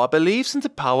 RXBOR believes in the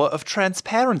power of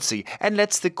transparency and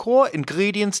lets the core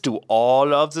ingredients do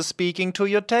all of the speaking to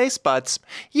your taste buds.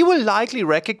 You will likely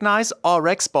recognize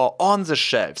RXBOR on the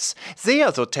shelves. They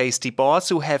are the tasty bars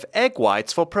who have egg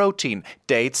whites for protein,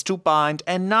 dates to bind,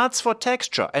 and nuts for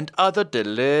texture, and other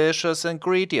delicious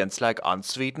ingredients like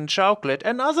unsweetened chocolate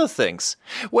and other things.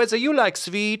 Whether you like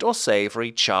sweet or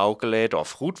savory, chocolate or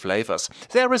fruit flavors,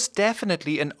 there is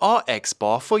definitely an RX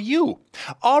bar for you.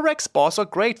 RX bars are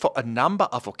great for a number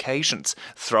of occasions.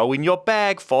 Throw in your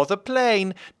bag for the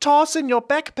plane, toss in your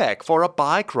backpack for a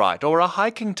bike ride or a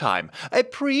hiking time, a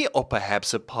pre or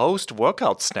perhaps a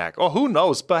post-workout snack, or who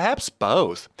knows, perhaps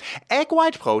both. Egg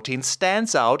white protein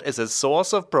stands out as a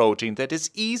source of protein that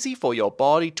is easy for your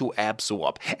body to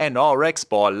absorb, and RX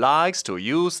bar likes to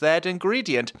use that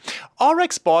ingredient.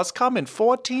 RX bars come in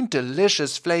 14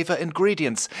 delicious flavor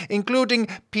ingredients, including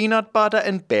peanut butter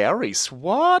and berries.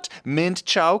 What? Mint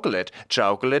chocolate,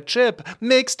 chocolate chip,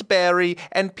 mixed berry,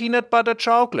 and peanut butter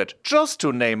chocolate, just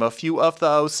to name a few of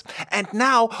those. And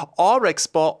now, RX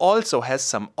Bar also has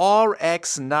some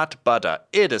RX nut butter.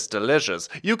 It is delicious.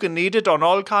 You can eat it on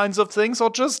all kinds of things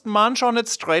or just munch on it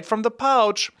straight from the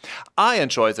pouch. I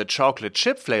enjoy the chocolate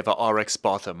chip flavor RX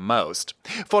Bar the most.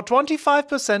 For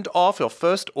 25% off your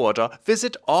first order,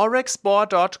 visit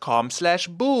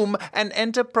rxbar.com/boom and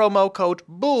enter promo code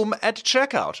BOOM at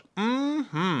checkout.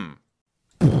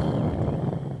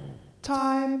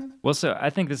 Time. Well, so I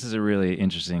think this is a really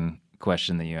interesting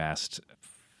question that you asked.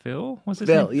 Phil? Was his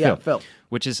Phil, name? yeah, Phil.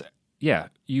 Which is, yeah,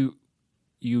 you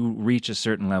reach a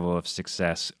certain level of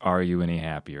success. Are you any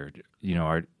happier? You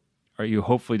know, are you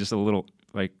hopefully just a little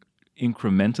like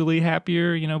incrementally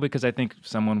happier? You know, because I think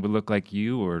someone would look like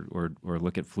you or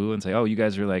look at Flula and say, oh, you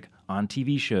guys are like on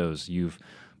TV shows. You've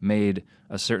made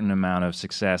a certain amount of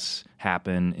success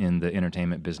happen in the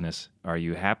entertainment business. Are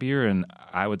you happier? And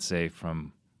I would say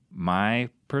from my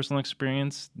personal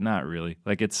experience, not really.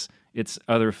 Like it's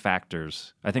other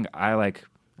factors. I think I'm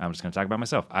just going to talk about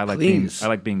myself. I like being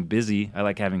busy. I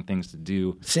like having things to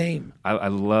do. Same. I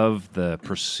love the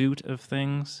pursuit of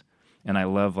things, and I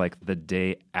love like the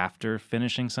day after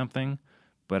finishing something,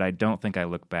 but I don't think I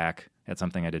look back at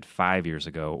something I did 5 years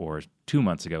ago or 2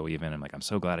 months ago even. I'm like, I'm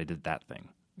so glad I did that thing,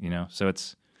 you know? So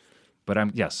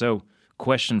so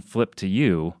question flip to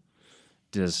you,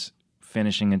 does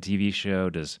finishing a TV show,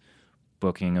 does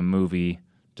booking a movie,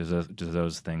 do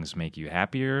those things make you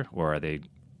happier, or are they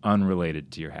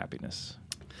unrelated to your happiness?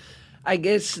 I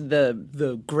guess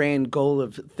the grand goal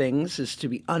of things is to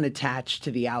be unattached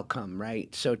to the outcome,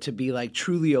 right? So to be like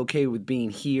truly okay with being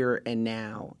here and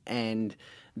now, and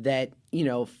that, you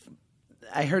know,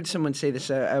 I heard someone say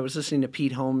this. I was listening to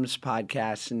Pete Holmes'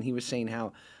 podcast, and he was saying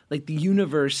how like the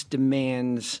universe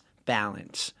demands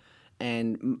balance.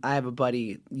 And I have a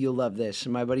buddy, you'll love this.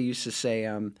 My buddy used to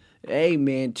say, hey,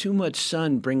 man, too much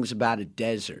sun brings about a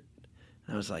desert.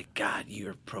 And I was like, God,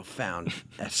 you're profound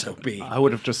SOB. I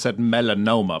would have just said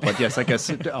melanoma, but yes, I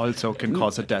guess it also can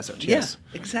cause a desert. Yes.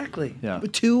 Yeah, exactly. Yeah.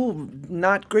 But two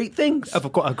not great things.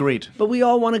 Of course, agreed. But we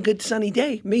all want a good sunny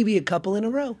day, maybe a couple in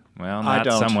a row. Well, I not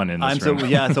don't. someone in this I'm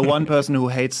room. the one person who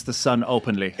hates the sun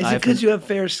openly. Is it because you have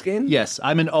fair skin? Yes,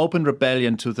 I'm in open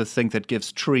rebellion to the thing that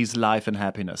gives trees life and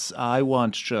happiness. I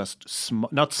want just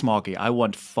not smoggy. I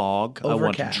want fog.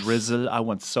 Overcast. I want drizzle. I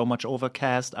want so much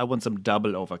overcast. I want some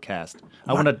double overcast.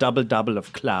 I want a double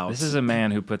of clouds. This is a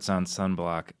man who puts on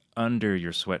sunblock under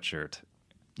your sweatshirt.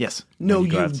 Yes, No, When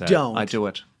you go you outside. don't. I do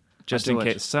it. Just I do in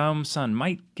it. case some sun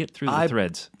might get through the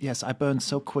threads. Yes, I burn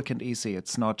so quick and easy.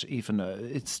 It's not even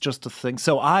it's just a thing.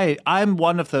 So I'm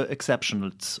one of the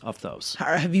exceptionals of those.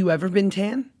 Have you ever been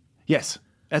tan? Yes,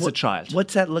 as a child.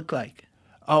 What's that look like?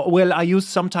 Oh, well, I use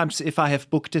sometimes if I have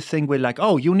booked a thing where like,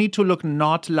 oh, you need to look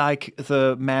not like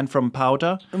the man from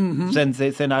Powder,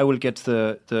 then I will get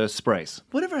the sprays.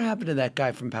 Whatever happened to that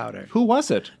guy from Powder? Who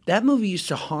was it? That movie used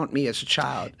to haunt me as a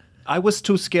child. I was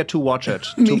too scared to watch it.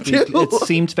 Me too. It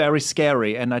seemed very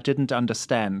scary, and I didn't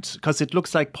understand because it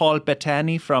looks like Paul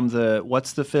Bettany from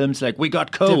what's the films like? We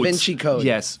Got Codes. Da Vinci Code.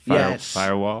 Yes, Yes.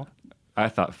 Firewall? I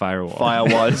thought firewall.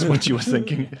 Firewall is what you were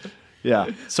thinking.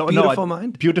 Yeah. So Beautiful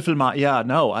Mind? Beautiful mind. Yeah.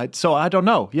 No. I don't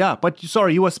know. Yeah. But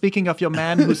sorry, you were speaking of your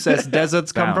man who says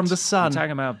deserts come from the sun. I'm talking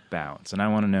about balance, and I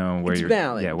want to know where It's you're.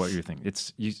 balance. Yeah, what you're thinking.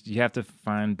 It's you have to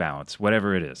find balance,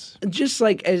 whatever it is. Just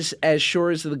like as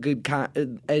sure as the good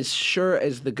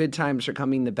times are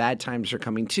coming, the bad times are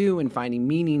coming too, and finding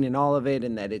meaning in all of it,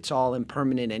 and that it's all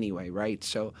impermanent anyway, right?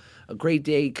 So a great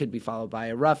day could be followed by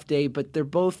a rough day, but they're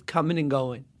both coming and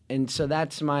going. And so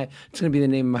it's going to be the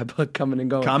name of my book, Coming and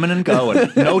Going. Coming and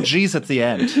going. No G's at the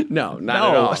end. No, not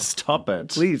at all. Stop it.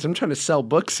 Please, I'm trying to sell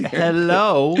books here.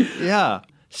 Hello. Yeah.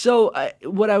 So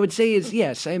what I would say is,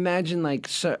 yes, I imagine like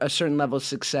a certain level of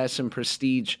success and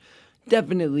prestige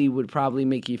definitely would probably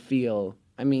make you feel,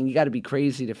 I mean, you got to be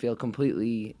crazy to feel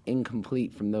completely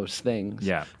incomplete from those things.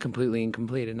 Yeah. Completely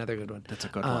incomplete, another good one. That's a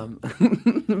good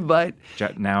one. But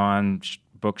Now on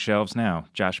bookshelves now,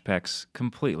 Josh Peck's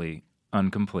Completely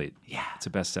Uncomplete. Yeah. It's a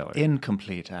bestseller.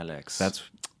 Incomplete, Alex. That's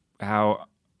how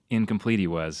incomplete he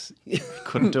was.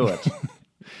 Couldn't do it.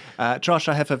 Josh,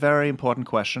 I have a very important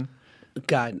question.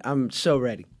 God, I'm so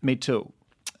ready. Me too.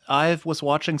 I was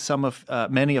watching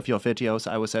many of your videos.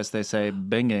 I was, as they say,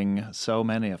 binging so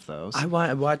many of those. I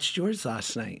watched yours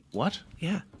last night. What?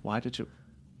 Yeah. Why did you?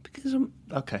 Because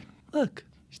Okay. look.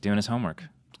 He's doing his homework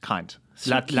Kind.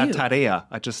 So La cute. tarea.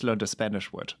 I just learned a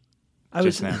Spanish word. I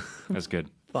was just now. That's good.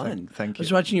 fun. Thank I was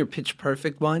you. watching your Pitch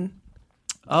Perfect one.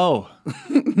 Oh,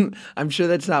 I'm sure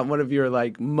that's not one of your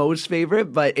like most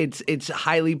favorite, but it's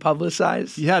highly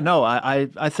publicized. yeah, no, I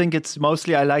think it's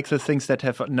mostly I like the things that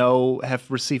have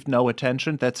received no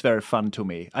attention. That's very fun to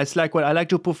me. It's like when I like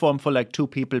to perform for like two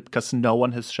people because no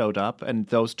one has showed up and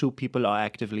those two people are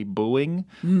actively booing.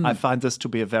 I find this to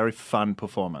be a very fun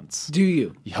performance. Do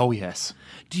you? Oh, yes.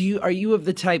 Are you of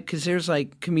the type, because there's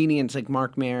like comedians like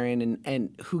Mark Maron and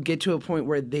who get to a point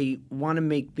where they want to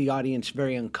make the audience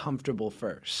very uncomfortable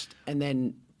first and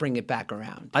then bring it back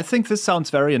around? I think this sounds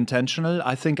very intentional.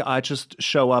 I think I just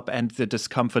show up and the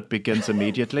discomfort begins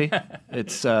immediately.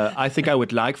 I think I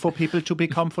would like for people to be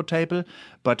comfortable,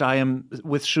 but I am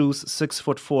with shoes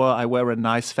 6'4". I wear a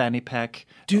nice fanny pack.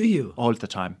 Do you? All the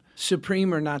time.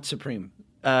 Supreme or not Supreme?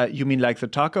 You mean like the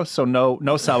tacos? So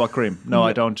no sour cream. No,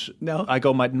 I don't. No? I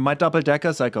go my double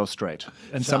deckers. I go straight,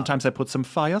 and sometimes I put some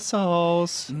fire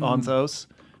sauce on those.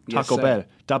 Yes, Taco sir. Bell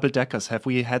double deckers. Have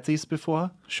we had these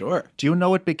before? Sure. Do you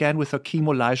know it began with Hakeem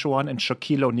Olajuwon and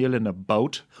Shaquille O'Neal in a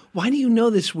boat? Why do you know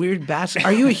this weird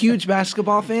Are you a huge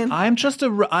basketball fan?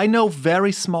 I know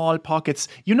very small pockets.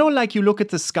 You know, like you look at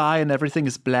the sky and everything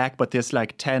is black, but there's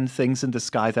like 10 things in the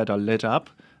sky that are lit up.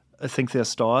 I think they're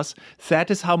stars.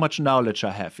 That is how much knowledge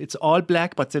I have. It's all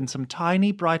black, but then some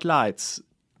tiny bright lights.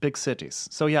 Big cities.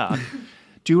 So yeah.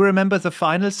 Do you remember the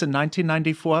finals in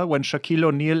 1994 when Shaquille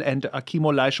O'Neal and Hakeem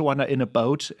Olajuwon are in a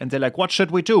boat and they're like, what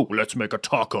should we do? Let's make a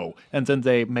taco. And then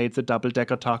they made the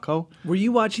double-decker taco. Were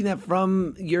you watching that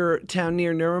from your town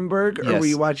near Nuremberg, or Yes. were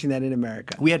you watching that in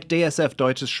America? We had DSF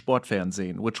Deutsches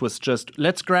Sportfernsehen, which was just,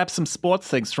 let's grab some sports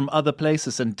things from other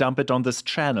places and dump it on this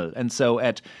channel. And so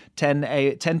at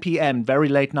 10 p.m., very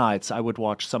late nights, I would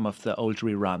watch some of the old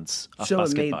reruns of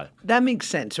basketball. That makes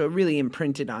sense. So it really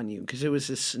imprinted on you because it was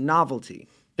this novelty.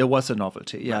 It was a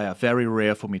novelty. Yeah. Very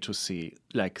rare for me to see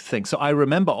like things. So I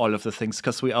remember all of the things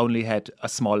because we only had a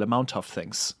small amount of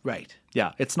things. Right.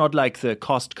 Yeah, it's not like the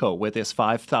Costco where there's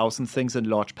 5,000 things in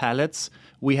large pallets.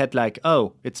 We had like,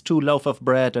 oh, it's 2 loaf of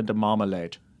bread and a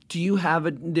marmalade. Do you have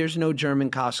there's no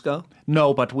German Costco?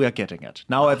 No, but we're getting it.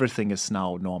 Now everything is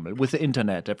now normal. With the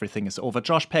internet, everything is over.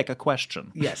 Josh Peck, a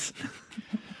question. Yes.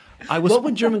 I was What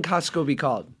would German Costco be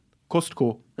called?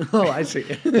 Kostko. Oh, I see.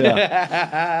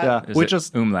 Yeah. Is We it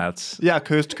just umlauts. yeah,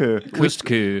 Kostko.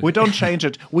 Kostko. We don't change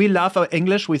it. We love our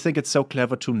English. We think it's so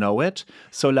clever to know it.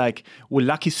 So like,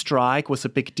 Lucky Strike was a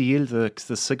big deal, the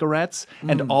cigarettes.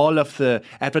 And all of the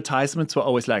advertisements were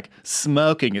always like,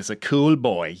 smoking is a cool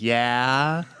boy.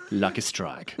 Yeah, Lucky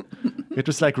Strike. It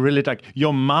was like really like,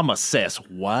 your mama says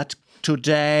what?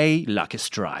 Today, Lucky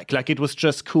Strike. Like it was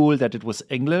just cool that it was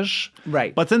English.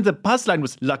 Right. But then the buzz line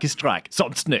was Lucky Strike,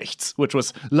 sonst nichts, which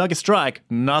was Lucky Strike,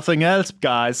 nothing else,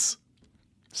 guys.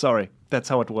 Sorry, that's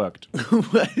how it worked.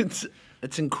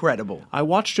 It's incredible. I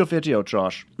watched your video,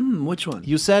 Josh. Which one?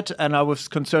 You said, and I was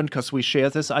concerned because we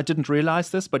share this, I didn't realize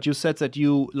this, but you said that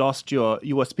you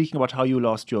were speaking about how you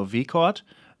lost your V-card,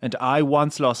 and I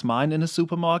once lost mine in a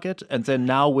supermarket, and then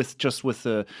now with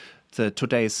the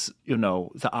today's,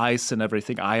 the ice and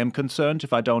everything, I am concerned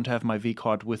if I don't have my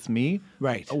V-card with me.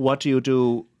 Right. What do you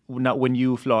do now when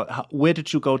you've lost? Where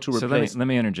did you go to replace? So let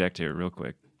me interject here real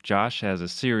quick. Josh has a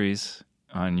series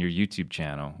on your YouTube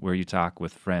channel where you talk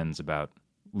with friends about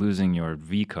losing your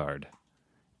V-card.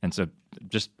 And so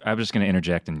I'm just going to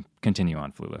interject and continue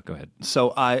on, Flula. Go ahead.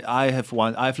 So I've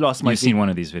lost my You've seen one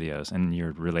of these videos, and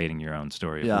you're relating your own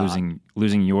story of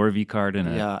losing your V card in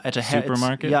a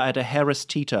supermarket. At a Harris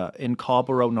Teeter in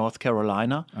Carrboro, North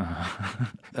Carolina.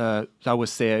 I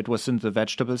was there. It was in the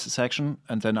vegetables section,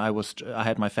 and then I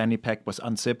had my fanny pack was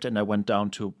unzipped, and I went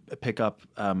down to pick up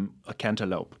a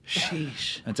cantaloupe.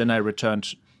 Sheesh. And then I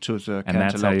returned to the and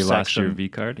cantaloupe that's how you section. lost your V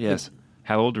card. Yes.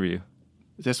 How old were you?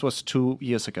 This was 2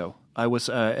 years ago. I was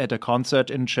at a concert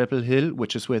in Chapel Hill,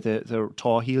 which is where the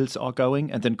Tar Heels are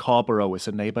going, and then Carrboro is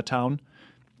a neighbor town,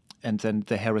 and then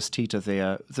the Harris Teeter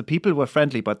there. The people were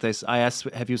friendly, but I asked,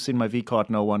 have you seen my V-card?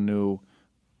 No one knew.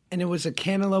 And it was a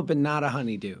cantaloupe and not a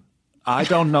honeydew. I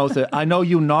don't know. I know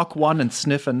you knock one and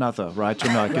sniff another, right? To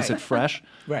know, like, is it fresh?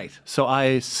 Right. So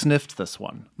I sniffed this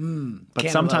one. But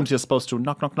cantaloupe. sometimes you're supposed to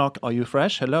knock, knock, knock. Are you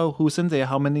fresh? Hello? Who's in there?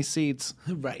 How many seeds?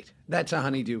 Right. That's a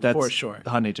honeydew That's for sure.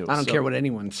 honeydew. I don't So care what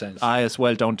anyone says. I as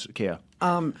well don't care.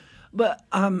 But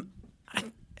I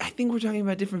think we're talking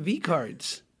about different V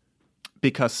cards.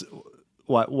 Because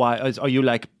why are you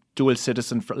like dual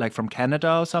citizen like from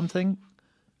Canada or something?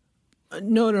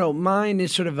 No. Mine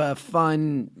is sort of a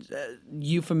fun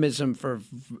euphemism for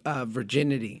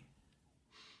virginity.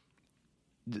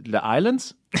 The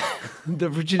islands? The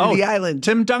Virginity Islands.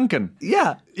 Tim Duncan.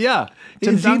 Yeah. Yeah.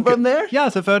 Tim Is he from there? Yeah,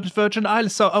 the Virgin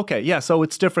Islands. So so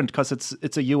it's different because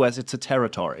it's a US, it's a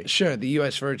territory. Sure, the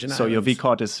U.S. Virgin Islands. So your V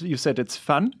card is, you said it's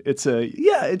fun? It's a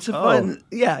it's a fun.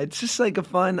 Yeah, it's just like a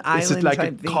fun island Is it like a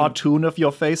type theme. cartoon of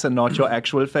your face and not your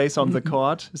actual face on the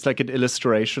card? It's like an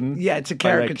illustration. Yeah, it's a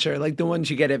caricature, like the ones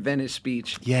you get at Venice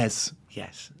Beach. Yes.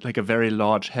 Yes. Like a very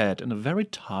large head and a very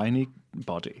tiny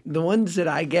body. The ones that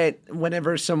I get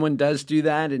whenever someone does do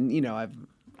that, and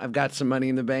I've got some money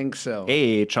in the bank, so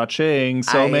Hey, cha-ching,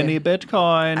 so many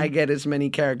Bitcoin. I get as many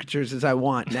caricatures as I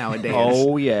want nowadays.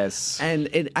 Oh, yes.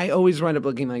 And I always wind up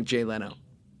looking like Jay Leno.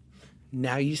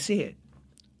 Now you see it.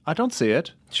 I don't see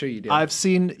it. Sure you do. I've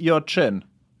seen your chin,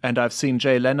 and I've seen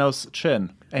Jay Leno's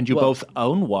chin, and you both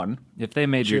own one. If they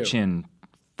made your True. chin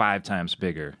 5 times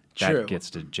bigger, that True. gets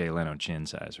to Jay Leno chin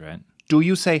size, right? Do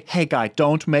you say, hey, guy,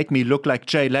 don't make me look like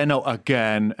Jay Leno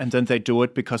again, and then they do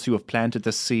it because you have planted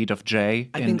the seed of Jay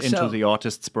think into so. the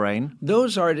artist's brain?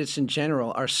 Those artists in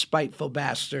general are spiteful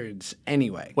bastards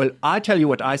anyway. Well, I tell you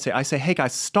what I say. I say, hey,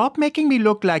 guys, stop making me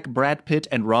look like Brad Pitt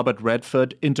and Robert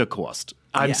Redford intercoursed.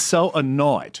 I'm Yeah. so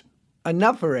annoyed.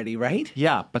 Enough already, right?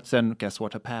 Yeah, but then guess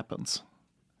what happens?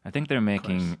 I think they're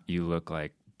making you look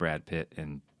like Brad Pitt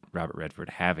and Robert Redford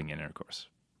having intercourse.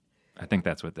 I think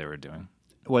that's what they were doing.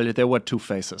 Well, there were 2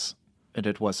 faces, and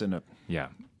it was in Yeah.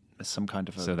 some kind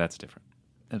of So that's different.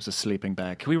 it was a sleeping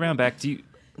bag. Can we round back? Do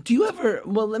you ever?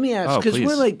 Well, let me ask, Oh, because please.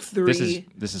 we're like 3.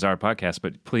 This is our podcast,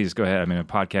 but please go ahead. I mean, a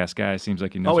podcast guy seems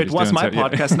like he knows. Oh, what it he's was doing, my so- yeah.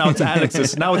 podcast. Now it's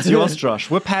Alex's. Now it's yours,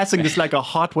 Josh. We're passing this like a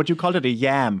hot, what do you call it, a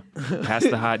yam. Pass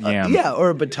the hot yam. Yeah,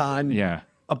 or a baton. Yeah.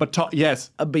 A baton,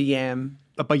 yes, A bayam.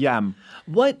 a bayam.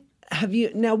 What have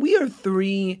you? Now we are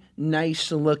 3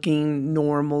 nice-looking,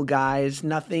 normal guys.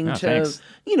 Nothing Oh, to, thanks.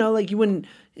 like you wouldn't.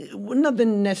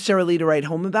 Nothing necessarily to write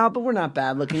home about, but we're not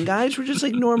bad-looking guys. We're just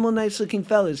like normal, nice-looking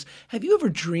fellas. Have you ever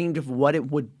dreamed of what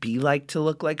it would be like to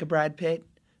look like a Brad Pitt?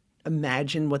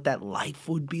 Imagine what that life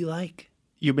would be like.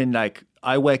 You mean like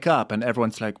I wake up and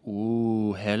everyone's like,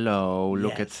 ooh, hello,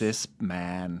 look at Yes. this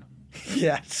man.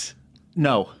 Yes.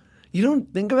 No, You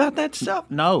don't think about that stuff?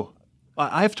 no.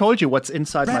 I've told you what's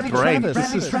inside my brain.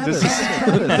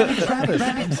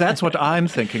 That's what I'm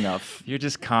thinking of. You're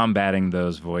just combating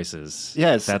those voices.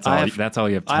 Yes, that's all. That's all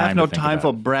you have time. I have no to think time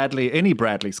about. for Bradley, any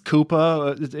Bradleys,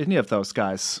 Cooper, any of those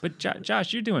guys. But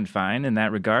Josh, you're doing fine in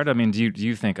that regard. I mean, do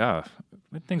you think,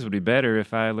 things would be better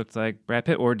if I looked like Brad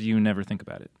Pitt, or do you never think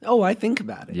about it? Oh, I think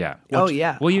about it. Yeah.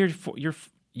 Yeah. Well,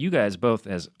 you guys both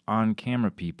as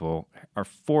on-camera people are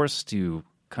forced to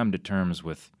come to terms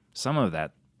with some of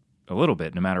that a little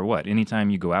bit, no matter what. Anytime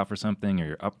you go out for something or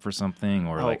you're up for something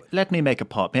or Let me make a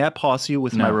pause. May I pause you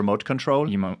with my remote control?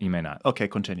 You may not. Okay,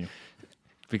 continue.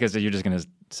 Because you're just going to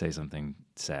say something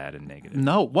sad and negative.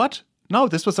 No, what? No,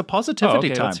 this was a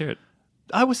positivity time. Let's hear it.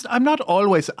 I'm not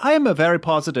always. I am a very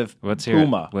positive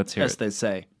boomer, as they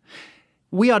say.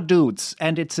 We are dudes,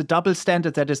 and it's a double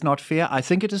standard that is not fair. I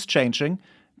think it is changing.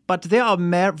 But there are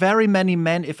very many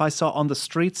men, if I saw on the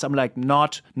streets, I'm like,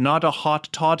 not a hot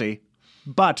toddy.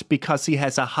 But because he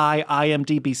has a high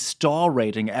IMDb star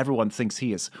rating, everyone thinks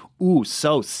he is,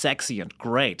 so sexy and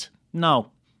great.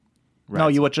 No. Right. No,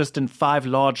 you were just in 5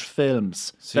 large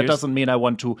films. So that doesn't mean I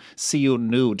want to see you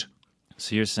nude.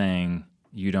 So you're saying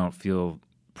you don't feel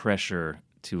pressure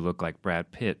to look like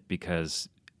Brad Pitt because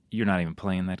you're not even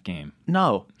playing that game.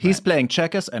 No. He's playing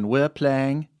checkers and we're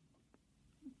playing...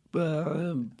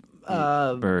 bird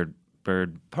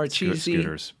Parcheesi.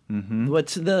 scooters. Mm-hmm.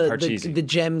 What's the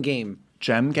gem game?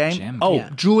 Gem game? Yeah.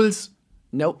 Jules.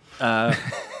 Nope.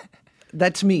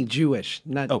 That's me, Jewish.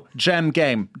 Not gem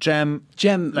game. Gem.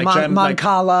 Like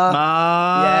Mancala.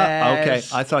 Yes. Okay.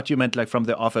 Yes. I thought you meant like from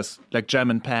The Office, like Gem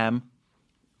and Pam.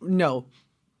 No.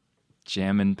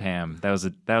 Gem and Pam. That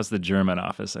was the German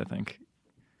Office, I think.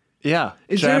 Yeah.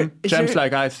 Gem's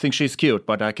like, I think she's cute,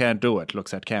 but I can't do it.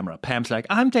 Looks at camera. Pam's like,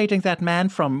 I'm dating that man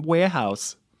from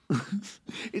Warehouse.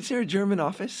 Is there a German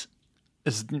Office?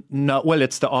 It's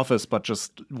The Office, but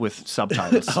just with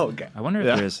subtitles. Okay. I wonder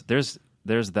if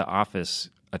there's The Office.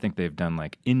 I think they've done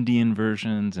like Indian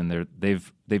versions, and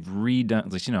they've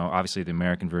redone. Like, obviously the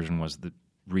American version was the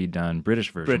redone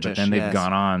British version, but then they've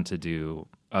gone on to do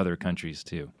other countries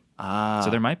too. So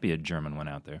there might be a German one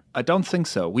out there. I don't think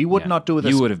so. We would not do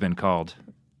this. You would have been called.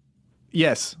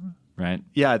 Yes. Right?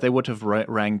 Yeah, they would have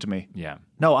ranged me. Yeah.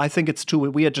 No, I think it's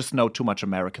we just know too much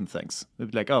American things.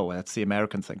 We'd be like, that's the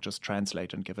American thing. Just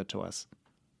translate and give it to us.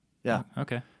 Yeah.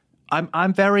 Okay.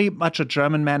 I'm very much a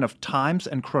German man of times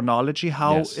and chronology.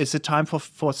 Is it time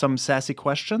for some sassy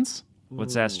questions?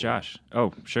 Let's ask Josh.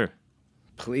 Oh, sure.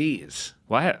 Please.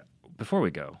 Well, before we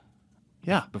go.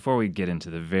 Yeah. Before we get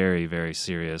into the very, very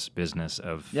serious business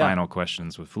of final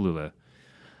questions with Flula,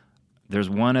 there's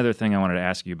one other thing I wanted to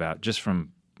ask you about, just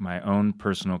from my own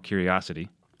personal curiosity.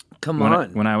 Come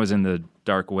on. When I was in the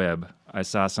dark web, I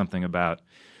saw something about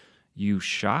you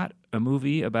shot a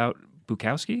movie about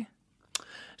Bukowski?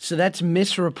 So that's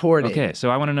misreported. Okay, so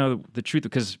I want to know the truth,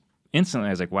 because instantly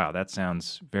I was like, wow, that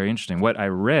sounds very interesting. What I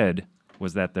read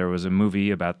was that there was a movie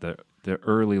about the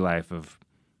early life of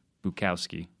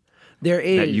Bukowski. There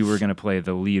is. That you were going to play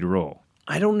the lead role.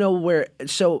 I don't know where.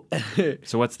 So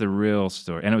what's the real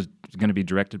story? And it was going to be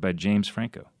directed by James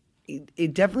Franco.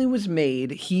 It definitely was made.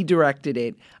 He directed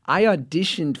it. I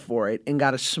auditioned for it and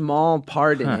got a small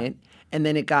part in it. And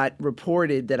then it got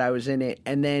reported that I was in it.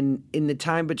 And then in the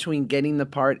time between getting the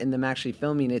part and them actually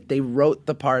filming it, they wrote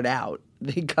the part out.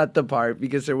 They cut the part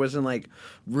because there wasn't like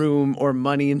room or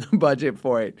money in the budget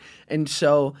for it. And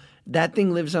so that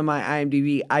thing lives on my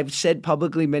IMDb. I've said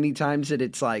publicly many times that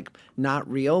it's like not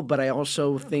real, but I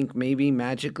also think maybe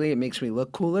magically it makes me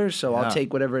look cooler. So I'll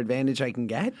take whatever advantage I can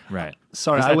get. Right.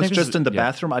 Sorry, I was just in the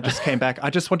bathroom. I just came back. I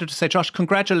just wanted to say, Josh,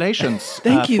 congratulations.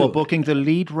 Thank you. For booking the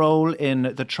lead role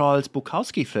in the Charles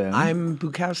Bukowski film. I'm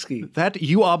Bukowski. That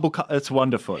you are Bukowski. It's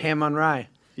wonderful. Ham on rye.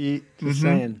 Just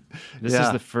saying. This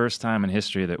is the first time in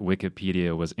history that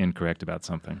Wikipedia was incorrect about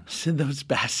something. Those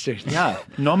bastards. Yeah,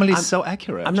 normally so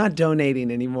accurate. I'm not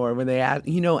donating anymore when they ask,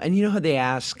 and you know how they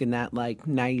ask in that like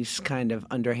nice kind of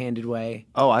underhanded way.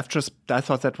 Oh, I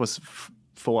thought that was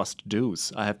forced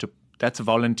dues. That's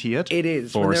volunteered. It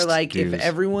is. Forced when they're like, dues. if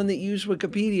everyone that used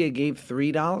Wikipedia gave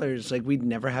 $3, like we'd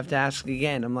never have to ask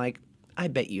again. I'm like, I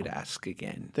bet you'd ask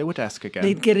again. They would ask again.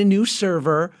 They'd get a new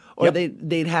server, or Yep.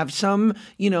 they'd have some,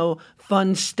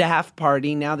 fun staff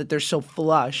party now that they're so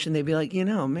flush, and they'd be like,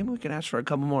 maybe we can ask for a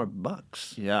couple more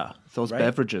bucks. Yeah, those Right?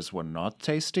 beverages were not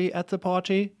tasty at the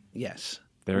party. Yes.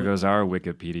 There goes our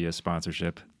Wikipedia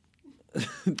sponsorship.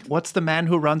 What's the man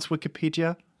who runs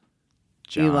Wikipedia?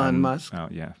 Elon Musk. Oh,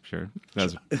 yeah, sure. I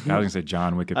was going to say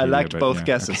John Wikipedia. I liked but both yeah,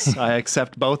 guesses. I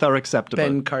accept both are acceptable.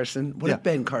 Ben Carson. What Yeah. if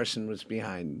Ben Carson was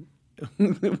behind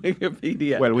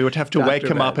Wikipedia. Well, we would have to Dr. wake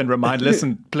him Ben. up and remind,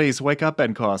 listen, please wake up,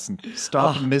 Ben Carson.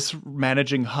 Stop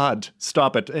mismanaging HUD.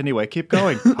 Stop it. Anyway, keep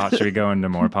going. Should we go into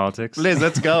more politics? Liz,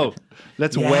 let's go.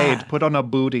 Let's wade. Put on our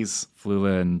booties.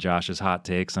 Flula and Josh's hot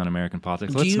takes on American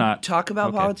politics. Do Let's you not talk about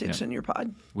Okay, politics yeah. on your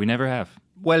pod? We never have.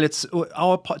 Well, it's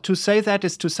to say that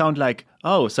is to sound like,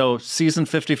 oh, so season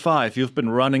 55, you've been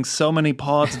running so many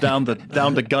pods down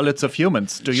the gullets of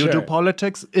humans. Do you do Sure.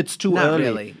 politics? It's too Not early.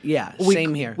 really. Yeah, We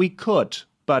same c- here. We could,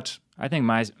 but I think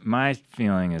my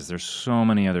feeling is there's so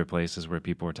many other places where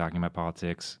people are talking about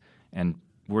politics, and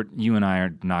you and I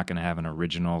are not going to have an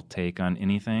original take on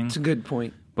anything. It's a good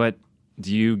point. But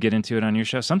do you get into it on your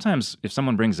show? Sometimes if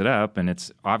someone brings it up, and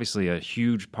it's obviously a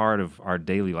huge part of our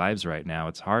daily lives right now,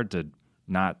 it's hard to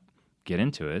not get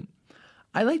into it.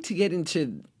 I like to get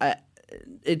into.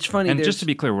 It's funny. And there's- just to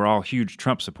be clear, we're all huge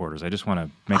Trump supporters. I just want to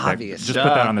make Obvious. that, just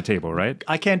put that on the table, right?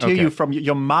 I can't hear Okay. you from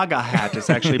your MAGA hat is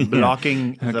actually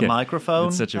blocking the Okay. microphone.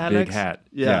 It's such a Alex. big hat.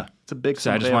 Yeah, it's a big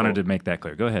So I just sombrero. wanted to make that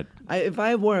clear. Go ahead. if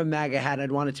I wore a MAGA hat,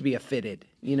 I'd want it to be a fitted.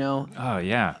 You know, Oh,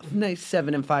 yeah. nice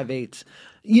 7 5/8.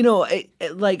 You know,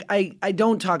 I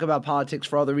don't talk about politics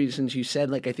for all the reasons you said.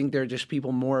 Like, I think there are just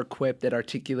people more equipped that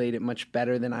articulate it much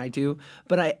better than I do.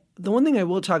 But the one thing I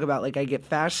will talk about, like, I get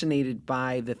fascinated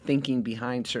by the thinking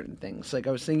behind certain things. Like,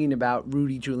 I was thinking about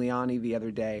Rudy Giuliani the other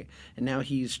day, and now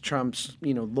he's Trump's,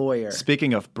 lawyer.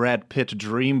 Speaking of Brad Pitt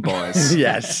dream boys.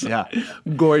 Yes. Yeah.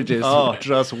 Gorgeous. Oh,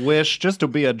 just wish just to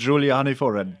be a Giuliani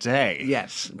for a day.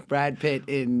 Yes, Brad Pitt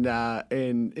in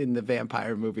the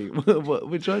vampire movie.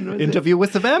 Which one was Interview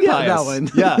with the Vampires. Yeah, that one.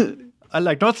 Yeah. I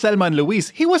like not Thelma and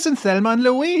Louise. He was in Thelma and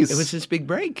Louise. It was his big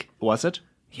break. Was it?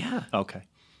 Yeah. Okay.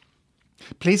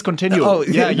 Please continue. Oh,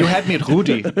 yeah, you had me at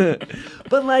Rudy.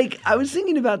 But like, I was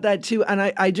thinking about that too, and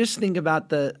I just think about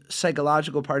the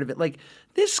psychological part of it. Like,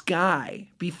 this guy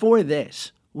before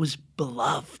this was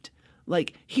beloved.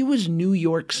 Like, he was New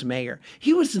York's mayor.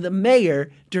 He was the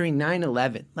mayor during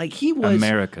 9/11. Like, he was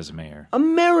America's mayor.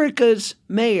 America's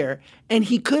mayor, and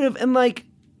he could have, and like,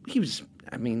 he's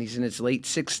in his late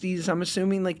 60s, I'm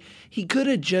assuming. Like, he could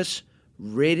have just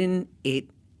ridden it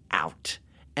out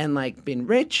and like been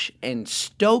rich and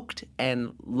stoked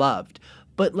and loved.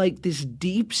 But like this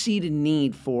deep-seated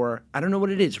need for, I don't know what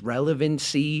it is,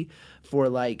 relevancy, for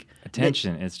like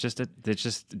Attention. It's just a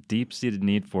deep-seated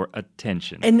need for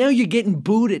attention. and now you're getting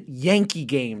booed at Yankee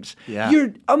games. Yeah.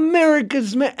 You're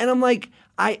America's man. And I'm like,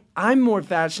 I'm more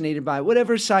fascinated by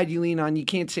whatever side you lean on. You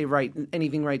can't say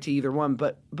anything right to either one,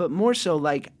 but more so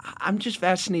like I'm just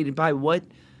fascinated by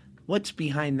what's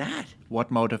behind that.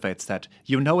 What motivates that?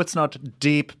 It's not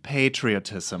deep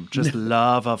patriotism, just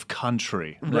love of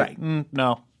country. Right.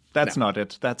 No, that's not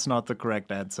it. That's not the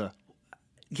correct answer.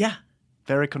 Yeah.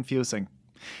 Very confusing.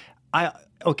 I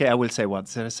will say one.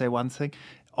 Did I say one thing?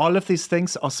 All of these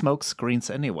things are smoke screens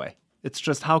anyway. It's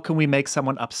just how can we make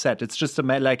someone upset? It's just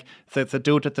like the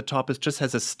dude at the top just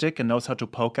has a stick and knows how to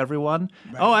poke everyone.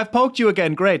 Right. Oh, I've poked you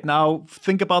again. Great. Now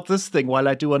think about this thing while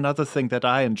I do another thing that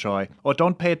I enjoy. Or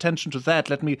don't pay attention to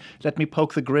that. Let me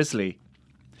poke the grizzly.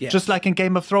 Yes. Just like in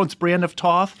Game of Thrones, Brienne of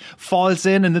Tarth falls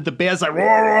in, and then the bear's like,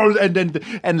 whoa,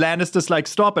 and Lannister's like,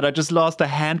 stop it! I just lost a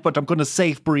hand, but I'm gonna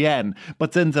save Brienne.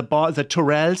 But then the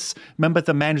Tyrells, remember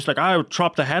the man who's like, I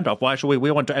chopped the hand off. Why should we?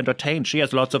 We want to entertain. She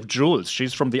has lots of jewels.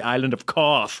 She's from the island of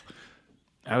Corth.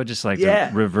 I would just like to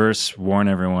reverse warn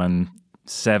everyone.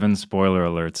 7 spoiler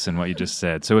alerts in what you just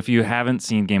said. So if you haven't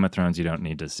seen Game of Thrones, you don't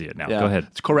need to see it now. Yeah. Go ahead.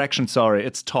 Correction, sorry.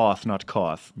 It's Tarth, not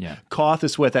Corth. Yeah. Corth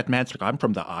is where that man's like, I'm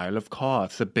from the Isle of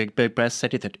Corth, the big, big best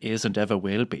city that is and ever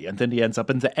will be. And then he ends up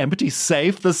in the empty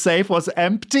safe. The safe was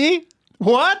empty?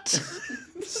 What?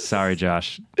 Sorry,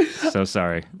 Josh. So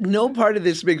sorry. No part of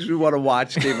this makes me want to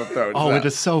watch Game of Thrones. Oh, it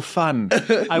is so fun.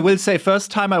 I will say, first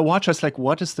time I watch, I was like,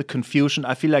 what is the confusion?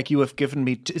 I feel like you have given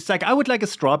me... It's like, I would like a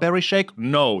strawberry shake.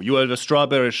 No, you will have a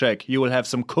strawberry shake. You will have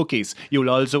some cookies. You will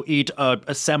also eat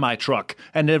a semi-truck.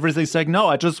 And everything's like, no,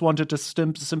 I just wanted a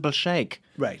simple shake.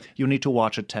 Right. You need to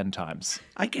watch it 10 times.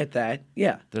 I get that.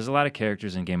 Yeah. There's a lot of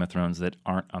characters in Game of Thrones that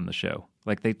aren't on the show.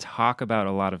 Like, they talk about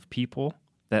a lot of people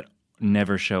that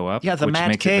never show up, Yeah, the which Mad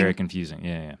makes King. it very confusing.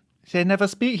 Yeah. They never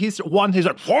speak. He's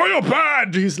like, fire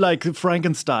band! He's like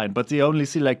Frankenstein, but they only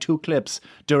see like 2 clips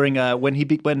during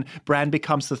when Bran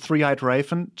becomes the 3-eyed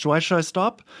raven. Should I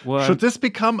stop? Well, Should this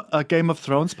become a Game of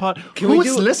Thrones part? Can we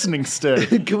Who's do- listening still?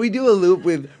 Can we do a loop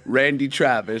with Randy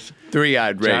Travis,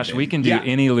 3-eyed raven? Josh, we can do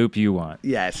any loop you want.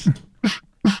 Yes.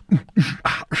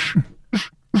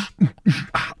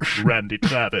 Randy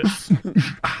Travis.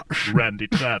 Randy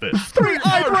Travis.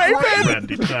 3-eyed raven!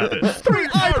 Randy Travis.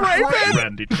 3-eyed raven!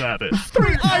 Randy Travis.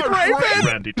 3-eyed raven!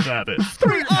 Randy Travis.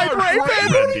 3-eyed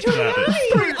raven! Randy Travis.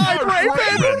 3-eyed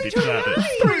raven! Randy Travis.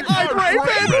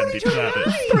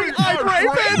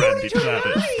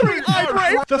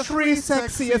 three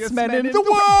sexiest men in the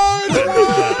world.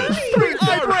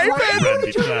 Three-eyed raven.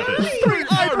 Randy Travis.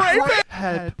 Three-eyed raven.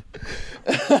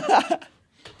 Help.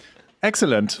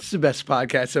 Excellent. It's the best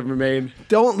podcast ever made.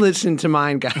 Don't listen to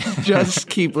mine, guys. Just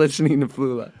keep listening to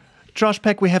Flula. Josh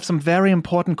Peck, we have some very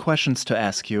important questions to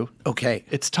ask you. Okay.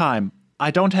 It's time.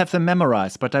 I don't have them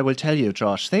memorized, but I will tell you,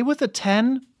 Josh. They were the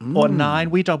 10 or 9.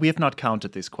 We have not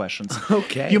counted these questions.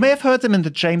 Okay. You may have heard them in the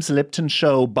James Lipton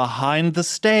show Behind the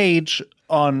Stage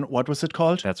on, what was it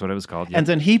called? That's what it was called. Yeah. And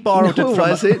then he borrowed it from,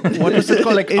 was it? what was it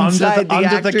called? Like Inside the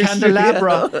under the actor's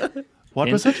candelabra. What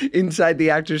was it? Inside the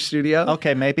actor's studio.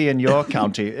 Okay, maybe in your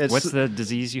county. It's, What's the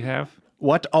disease you have?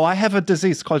 what? Oh, I have a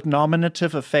disease called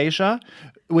nominative aphasia,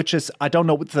 which is, I don't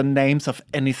know the names of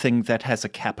anything that has a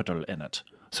capital in it.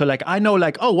 So, like, I know,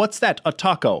 like, oh, what's that? A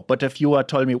taco. But if you are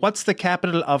telling me, what's the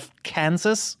capital of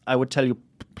Kansas? I would tell you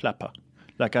Plapper.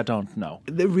 Like, I don't know.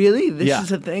 Really? This Yeah.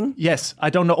 is a thing? Yes, I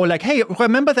don't know. Or like, hey,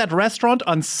 remember that restaurant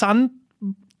on Sun?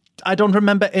 I don't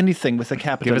remember anything with a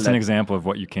capital. Give us an letter. example of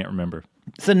what you can't remember.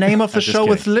 It's the name of the just show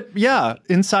with kidding. lip. Yeah,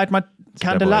 inside my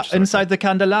double-edged sword. inside the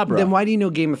candelabra. Then why do you know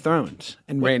Game of Thrones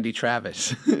and Randy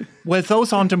Travis? Well,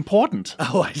 those aren't important.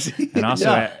 Oh, I see. And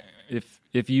also, Yeah.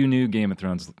 if you knew Game of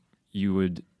Thrones, you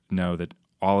would know that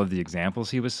all of the examples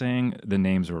he was saying, the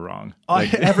names were wrong.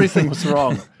 Everything was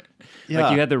wrong. Yeah.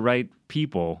 Like you had the right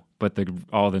people, but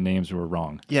all the names were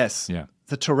wrong. Yes. Yeah.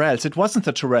 The Tyrrells. It wasn't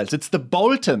the Tyrrells. It's the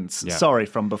Boltons. Yeah. Sorry,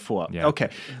 from before. Yeah. Okay.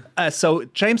 So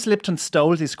James Lipton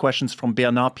stole these questions from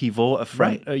Bernard Pivot, a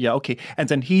friend. Right. Yeah, okay. And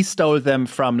then he stole them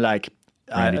from, like,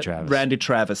 Randy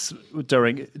Travis.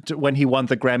 when he won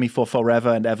the Grammy for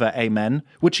Forever and Ever Amen,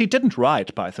 which he didn't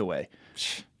write, by the way.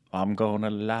 I'm gonna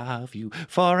love you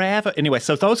forever. Anyway,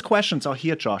 so those questions are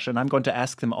here, Josh, and I'm going to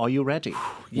ask them. Are you ready?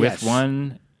 With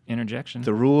one interjection.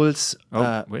 The rules.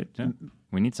 Wait. No.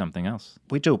 We need something else.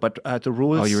 We do, but the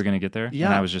rules. Oh, you were going to get there? Yeah.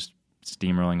 And I was just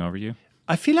steamrolling over you?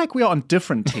 I feel like we are on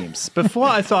different teams. Before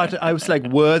I thought I was like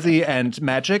Worthy and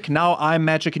Magic. Now I'm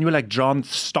Magic and you're like John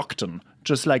Stockton.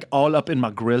 Just like all up in my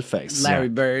grill face. Larry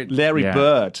Bird. Larry Yeah.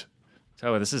 Bird.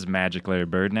 So this is Magic Larry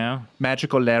Bird now.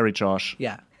 Magic or Larry, Josh?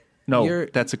 Yeah. No, You're-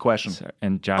 that's a question.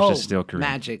 And Josh Oh, is still Korean.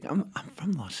 Magic. I'm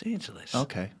from Los Angeles.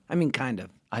 Okay. I mean, kind of.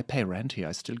 I pay rent here.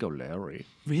 I still go Larry.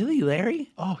 Really,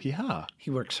 Larry? Oh, yeah. He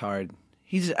works hard.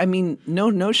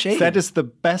 No shade. That is the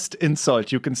best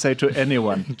insult you can say to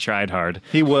anyone. Tried hard.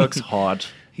 He works hard.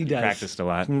 He does. Practiced a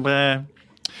lot. Bleh.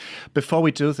 Before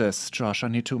we do this, Josh, I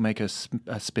need to make a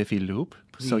spiffy loop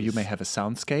so you may have a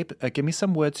soundscape. Give me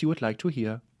some words you would like to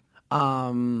hear.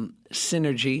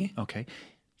 Synergy. Okay.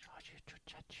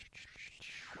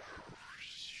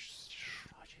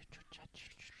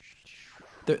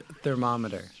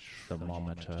 Thermometer.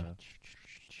 Thermometer.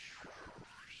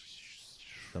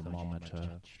 Thermometer.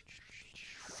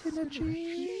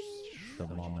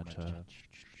 Thermometer.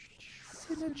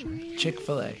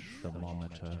 Chick-fil-A.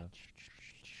 Thermometer.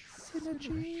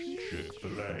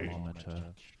 Thermometer.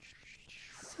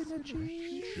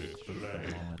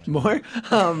 More?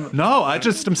 No, I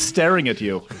just am staring at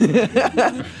you.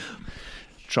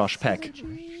 Josh Peck.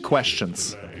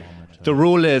 Questions. The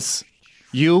rule is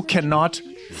you cannot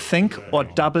think or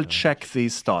double check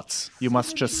these thoughts. You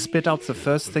must just spit out the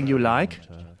first thing you like.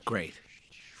 Great.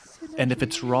 And if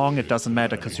it's wrong, it doesn't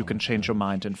matter because you can change your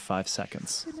mind in 5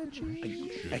 seconds.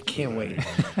 I can't wait.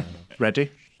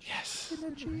 Ready? Yes.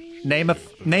 Name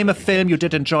a film you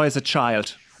did enjoy as a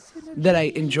child. That I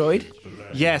enjoyed?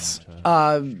 Yes.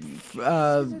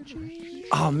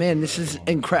 Oh man, this is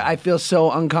incredible. I feel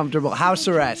so uncomfortable. House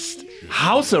Arrest.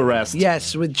 House Arrest.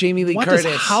 Yes, with Jamie Lee What Curtis.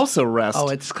 is House Arrest? Oh,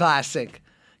 it's classic.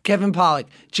 Kevin Pollak,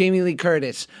 Jamie Lee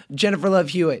Curtis, Jennifer Love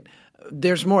Hewitt.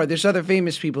 There's more. There's other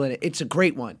famous people in it. It's a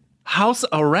great one. House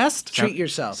Arrest? Treat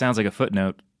yourself. Sounds like a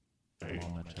footnote.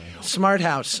 Smart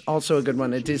House, also a good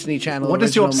one. A Disney Channel. What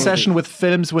is your original obsession movie. with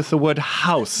films with the word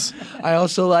house? I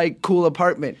also like Cool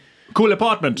Apartment. Cool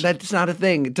Apartment. That's not a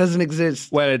thing. It doesn't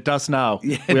exist. Well, it does now.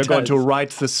 Yeah, we are it going to does. write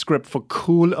the script for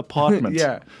Cool Apartment.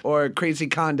 Yeah. Or Crazy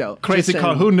Condo. Crazy Just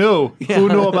Car. saying. Who knew? Yeah. Who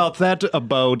knew about that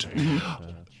abode?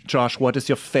 Josh, what is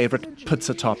your favorite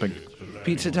pizza topping?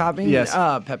 Pizza topping? Yes.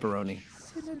 Pepperoni.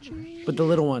 But the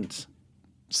little ones.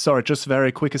 Sorry, just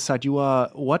very quick aside. You are.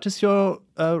 What is your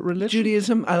religion?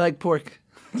 Judaism, I like pork.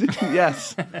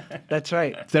 Yes, that's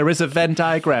right. There is a Venn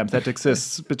diagram that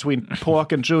exists between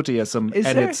pork and Judaism, Is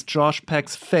and there? it's Josh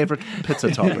Peck's favorite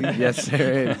pizza topping. Yes,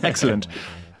 there is. Excellent.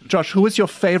 Josh, who is your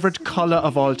favorite color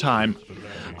of all time?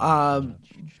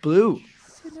 Blue.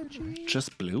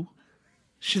 Just blue?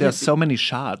 Should There are it so many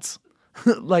shards.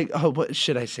 what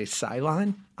should I say?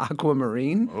 Cylon?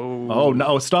 Aquamarine? Oh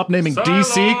no, stop naming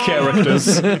DC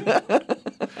characters.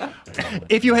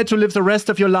 If you had to live the rest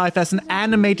of your life as an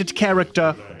animated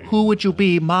character, who would you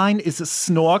be? Mine is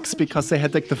Snorks because they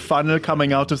had like the funnel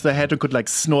coming out of their head and could like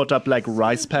snort up like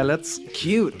rice pellets.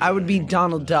 Cute. I would be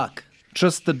Donald Duck.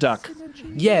 Just the duck.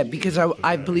 Yeah, because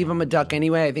I believe I'm a duck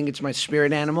anyway. I think it's my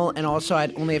spirit animal. And also,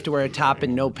 I'd only have to wear a top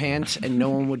and no pants, and no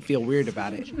one would feel weird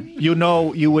about it. You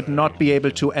know you would not be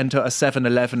able to enter a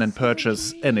 7-Eleven and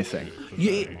purchase anything.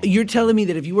 You're telling me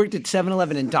that if you worked at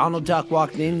 7-Eleven and Donald Duck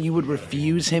walked in, you would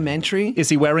refuse him entry? Is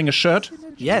he wearing a shirt?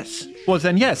 Yes. Well,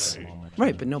 then yes.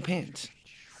 Right, but no pants.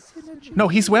 No,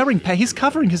 he's wearing he's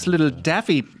covering his little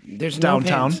Daffy There's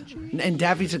downtown. no pants. And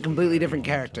Daffy's a completely different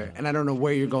character, and I don't know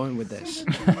where you're going with this.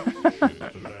 I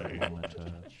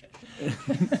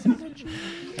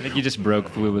think you just broke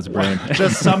Flula's brain.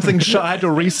 Just something I had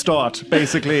to restart,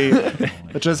 basically.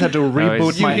 I just had to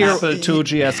reboot my Apple II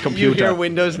GS computer. You hear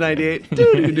Windows 98.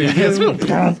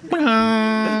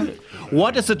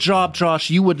 What is a job,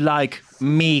 Josh, you would like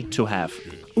me to have?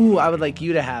 Ooh, I would like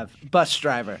you to have bus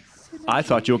driver. I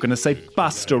thought you were going to say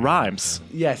Buster Rhymes.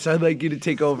 Yes, I'd like you to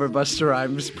take over Buster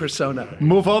Rhymes' persona.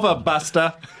 Move over,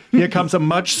 Buster. Here comes a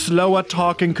much slower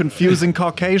talking, confusing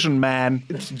Caucasian man.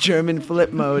 It's German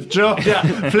flip mode.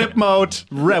 Yeah, flip mode.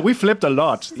 We flipped a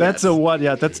lot. That's a one.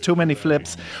 Yeah, that's too many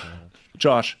flips.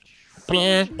 Josh.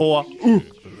 Or ooh.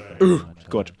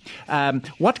 Good.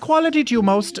 What quality do you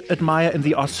most admire in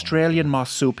the Australian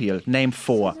marsupial? Name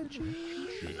 4.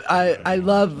 I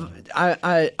love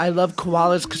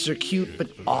koalas because they're cute but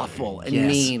awful and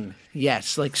mean.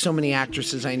 Yes, like so many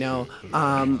actresses I know.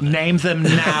 Name them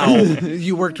now.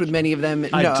 You worked with many of them.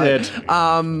 I did.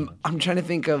 I'm trying to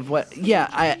think of what. Yeah,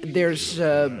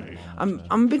 I'm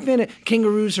a big fan of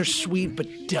kangaroos. Are sweet but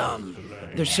dumb.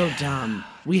 They're so dumb.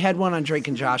 We had one on Drake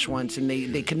and Josh once, and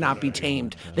they could not be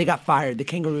tamed. They got fired. The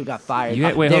kangaroo got fired.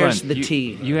 There's the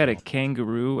tea. You had a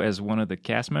kangaroo as one of the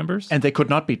cast members? And they could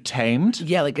not be tamed?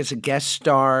 Yeah, like as a guest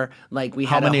star. Like we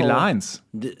had How many lines?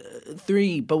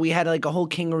 3, but we had like a whole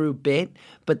kangaroo bit,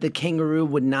 but the kangaroo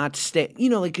would not stay.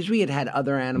 You know, like because we had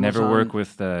other animals. Never on. work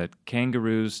with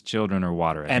kangaroos, children, or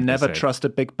water. And never trust a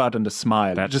big butt and a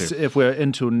smile. That Just too. if we're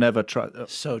into never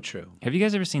trust. So true. Have you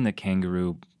guys ever seen the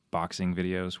kangaroo boxing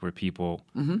videos where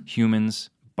humans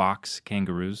box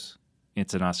kangaroos?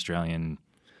 It's an Australian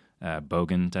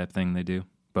bogan type thing they do.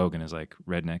 Bogan is like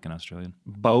redneck in Australian.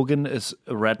 Bogan is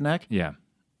a redneck? Yeah.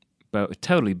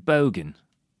 Totally bogan.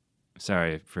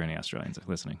 Sorry for any Australians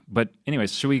listening. But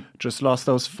anyways, should we... Just lost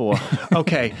those 4.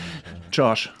 Okay,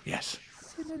 Josh. Yes.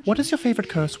 What is your favorite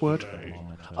curse word?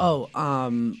 Oh,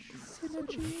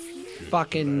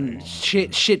 fucking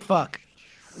shit fuck.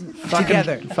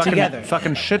 Together.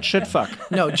 Fucking shit, fuck.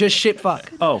 No, just shit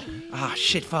fuck. Oh.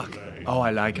 Shit fuck. Oh,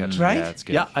 I like it. Right? Yeah, that's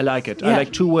good. Yeah, I like it. Yeah. I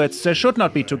like 2 words. They should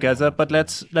not be together, but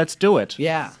let's do it.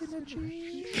 Yeah.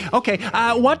 Okay,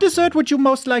 what dessert would you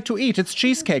most like to eat? It's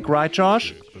cheesecake, right,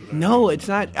 Josh? No, it's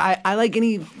not. I like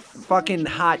any fucking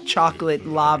hot chocolate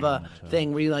lava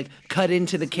thing where you like cut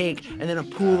into the cake and then a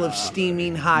pool of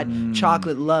steaming hot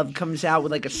chocolate love comes out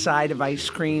with like a side of ice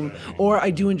cream. Or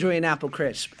I do enjoy an apple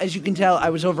crisp. As you can tell, I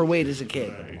was overweight as a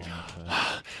kid.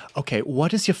 Okay,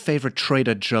 what is your favorite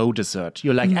Trader Joe dessert?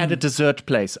 You're like at a dessert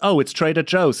place. Oh, it's Trader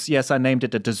Joe's. Yes, I named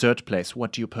it a dessert place.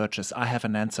 What do you purchase? I have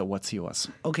an answer. What's yours?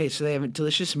 Okay, so they have a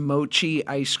delicious mochi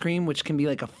ice cream, which can be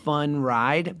like a fun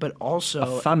ride, but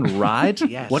also... A fun ride?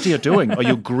 Yes. What are you doing? Are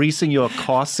you greasing your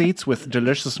car seats with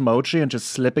delicious mochi and just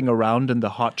slipping around in the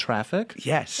hot traffic?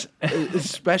 Yes,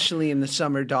 especially in the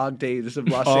summer dog days of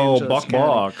Los Oh, Angeles.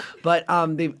 bok. But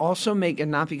they also make, and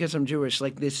not because I'm Jewish,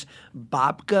 like this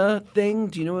babka thing.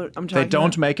 Do you know what I'm talking They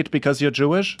don't about? make it because you're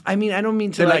Jewish? I mean, I don't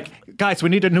mean to They're like, guys, we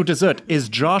need a new dessert. Is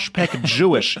Josh Peck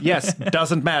Jewish? Yes,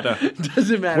 doesn't matter.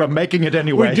 Doesn't matter. We're making it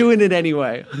anyway. We're doing it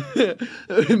anyway.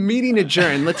 Meeting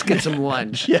adjourned. Let's get some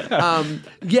lunch.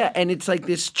 Yeah, and it's like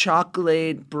this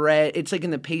chocolate bread. It's like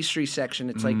in the pastry section.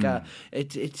 It's like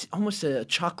it's almost a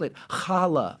chocolate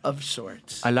challah of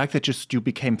sorts. I like that you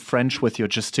became French with your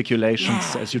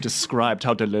gesticulations as you described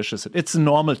how delicious it is. It's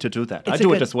normal to do that. I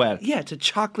do it as well. Yeah, it's a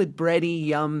chocolate bready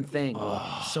yum thing.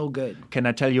 So good. Can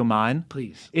I tell you mine?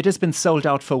 Please. It has been sold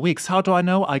out for weeks. How do I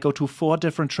know? I go to 4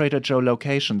 different Trader Joe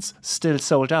locations. Still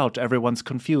sold out. Everyone's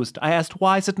confused. I asked,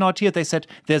 why is it not here? They said,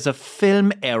 there's a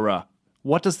film error.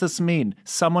 What does this mean?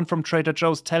 Someone from Trader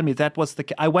Joe's tell me that was the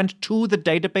case. I went to the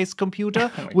database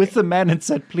computer with the man and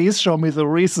said, please show me the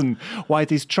reason why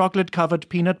these chocolate-covered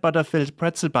peanut butter-filled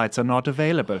pretzel bites are not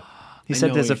available. He said,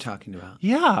 know there's what a you're talking about.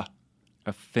 Yeah.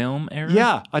 A film error?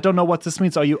 Yeah, I don't know what this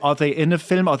means. Are they in a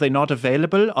film? Are they not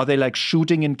available? Are they like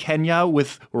shooting in Kenya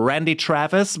with Randy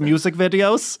Travis music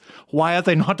videos? Why are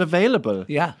they not available?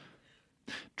 Yeah.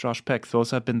 Josh Peck, those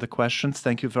have been the questions.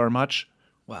 Thank you very much.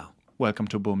 Wow. welcome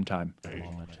to Boom Time.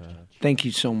 Thank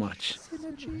you so much.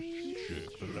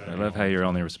 I love how your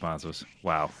only response was,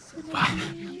 wow.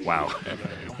 Wow.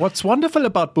 What's wonderful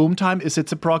about Boom Time is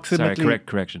it's Sorry, approximately...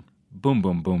 correction. Boom,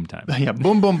 boom, boom time. Yeah,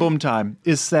 boom time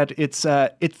is that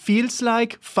it feels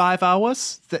like 5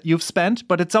 hours that you've spent,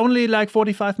 but it's only like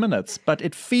 45 minutes. But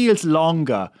it feels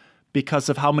longer because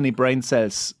of how many brain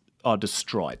cells are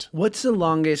destroyed. What's the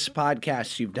longest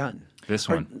podcast you've done? This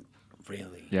one.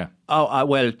 Really? Yeah. Oh,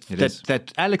 well, is.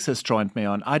 that Alex has joined me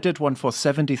on. I did one for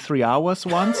 73 hours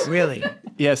once. Really?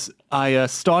 Yes, I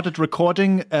started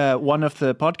recording one of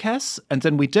the podcasts, and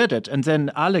then we did it. And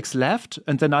then Alex left,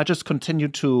 and then I just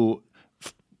continued to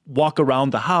walk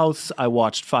around the house. I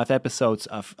watched 5 episodes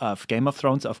of Game of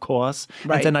Thrones, of course.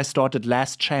 Right. And then I started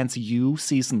Last Chance U,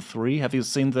 Season 3. Have you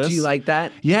seen this? Do you like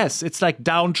that? Yes, it's like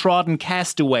downtrodden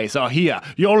castaways are here.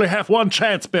 You only have one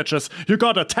chance, bitches. You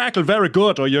gotta tackle very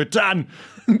good or you're done.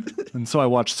 And so I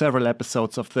watched several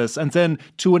episodes of this. And then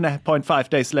 2.5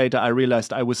 days later, I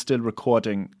realized I was still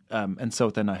recording. And so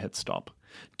then I hit stop.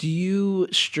 Do you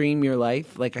stream your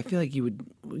life? Like, I feel like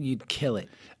you'd kill it.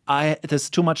 There's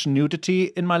too much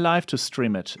nudity in my life to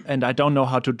stream it. And I don't know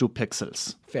how to do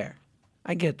pixels. Fair.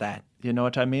 I get that. You know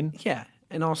what I mean? Yeah.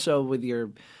 And also with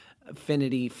your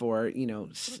affinity for,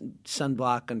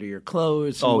 sunblock under your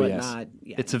clothes and whatnot. Yes.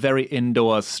 Yeah. It's a very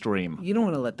indoor stream. You don't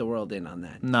want to let the world in on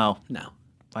that. No. No.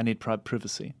 I need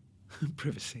privacy.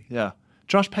 Privacy. Yeah.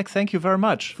 Josh Peck, thank you very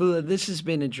much. Flula, this has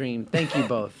been a dream. Thank you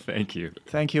both. Thank you.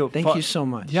 Thank you. Thank you so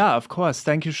much. Yeah, of course.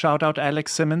 Thank you. Shout out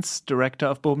Alex Simmons, director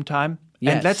of Boom Time.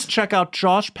 Yes. And let's check out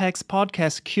Josh Peck's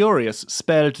podcast, Curious,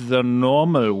 spelled the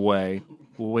normal way.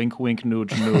 Wink, wink,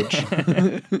 nudge, nudge.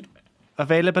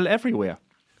 Available everywhere.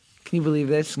 Can you believe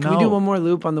this? Can No. we do one more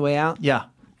loop on the way out? Yeah,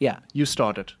 Yeah. you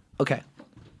started. Okay.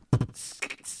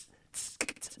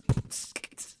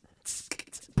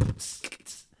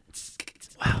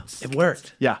 Wow, it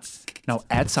worked. Yeah. Now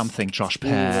add something, Josh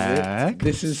Peck.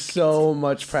 This is so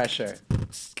much pressure.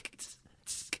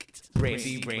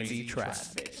 Randy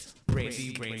Travis.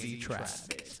 Randy Travis.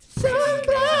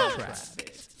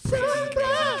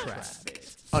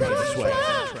 Under the sweat.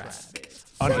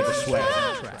 Under the sweat.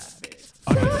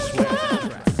 Under the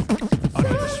sweat. Under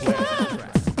the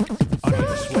sweat. Under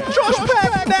the sweat. Josh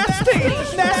Peck,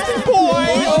 nasty boy.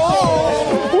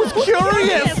 Oh, who's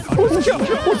curious?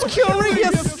 Who's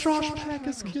curious? Josh Peck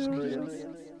is curious.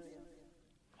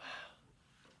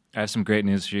 I have some great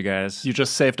news for you guys. You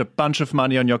just saved a bunch of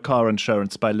money on your car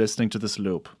insurance by listening to this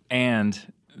loop. And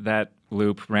that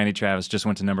loop, Randy Travis, just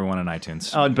went to number 1 on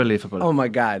iTunes. Unbelievable. Oh my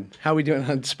God. How are we doing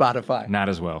on Spotify? Not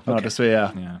as well.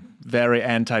 Yeah. Very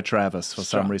anti-Travis for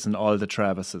some Sure. reason. All the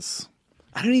Travises.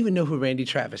 I don't even know who Randy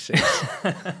Travis is.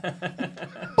 Boom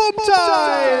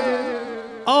Time!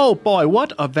 Oh boy,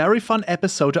 what a very fun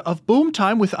episode of Boom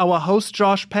Time with our host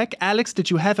Josh Peck. Alex, did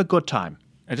you have a good time?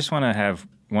 I just want to have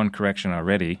one correction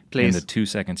already. Please. In the 2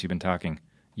 seconds you've been talking.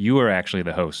 You are actually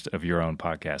the host of your own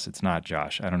podcast. It's not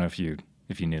Josh. I don't know if you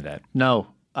knew that. No,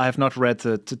 I have not read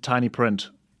the tiny print.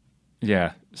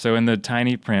 Yeah. So in the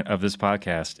tiny print of this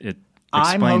podcast, it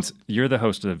I'm explains you're the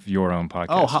host of your own podcast.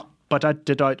 Oh, but I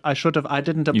didn't apply should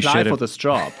for have. this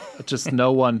job. Just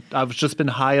no one. I've just been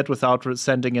hired without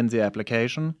sending in the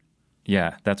application.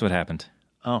 Yeah, that's what happened.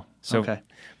 Oh, So okay.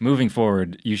 moving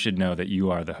forward, you should know that you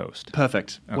are the host.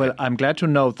 Perfect. Well, I'm glad to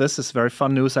know this is very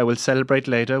fun news. I will celebrate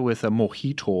later with a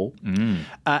mojito.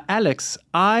 Alex,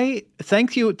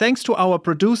 thanks to our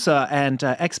producer and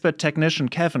expert technician,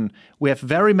 Kevin, we have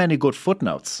very many good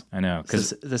footnotes I know,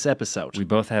 because this episode. we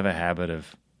both have a habit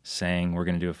of saying we're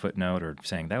going to do a footnote or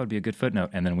saying that would be a good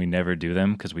footnote, and then we never do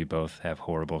them because we both have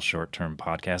horrible short-term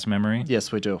podcast memory.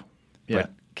 Yes, we do. Yeah.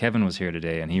 But Kevin was here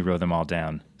today, and he wrote them all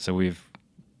down. So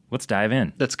let's dive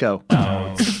in. Let's go.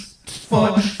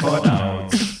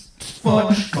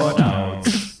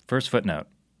 First footnote.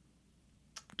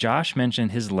 Josh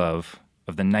mentioned his love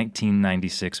of the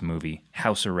 1996 movie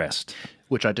House Arrest.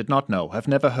 Which I did not know. I've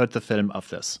never heard the film of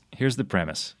this. Here's the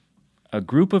premise. A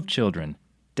group of children,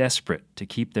 desperate to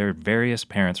keep their various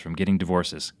parents from getting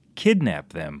divorces,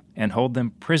 kidnap them and hold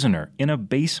them prisoner in a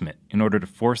basement in order to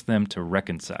force them to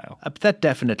reconcile. That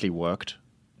definitely worked.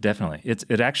 Definitely.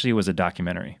 It actually was a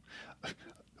documentary.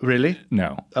 Really?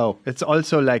 No. Oh, it's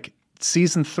also like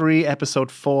season 3,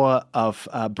 episode 4 of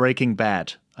Breaking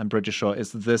Bad. I'm pretty sure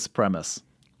is this premise.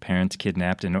 Parents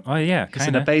kidnapped and oh yeah, He's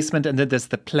in kind a of. basement and then there's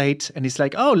the plate and he's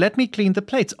like, oh, let me clean the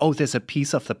plates. Oh, there's a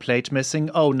piece of the plate missing.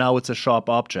 Oh, now it's a sharp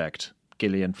object.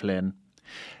 Gillian Flynn.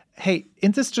 Hey,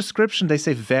 in this description, they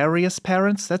say various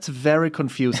parents. That's very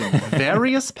confusing.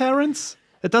 Various parents?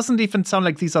 It doesn't even sound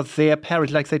like these are their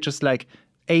parents. Like they just like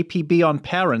APB on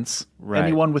parents. Right.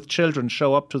 Anyone with children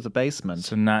show up to the basement.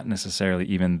 So not necessarily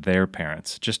even their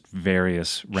parents, just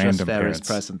various Just random various parents.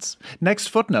 presents. Next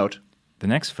footnote. The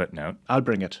next footnote, I'll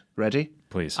bring it. Ready?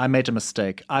 please. I made a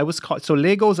mistake. So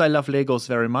Legos, I love Legos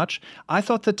very much. I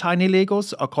thought the tiny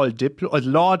Legos are called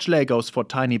large Legos for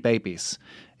tiny babies.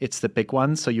 It's the big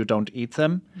ones, so you don't eat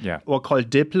them. Yeah. Or called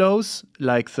Diplos,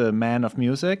 like the man of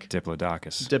music.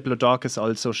 Diplodocus. Diplodocus,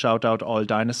 also shout out all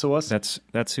dinosaurs.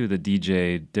 That's who the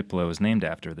DJ Diplo is named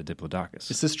after, the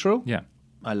Diplodocus. Is this true? Yeah.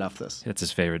 I love this. It's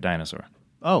his favorite dinosaur.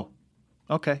 Oh,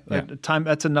 okay. Yeah.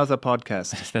 That's another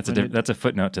podcast. That's a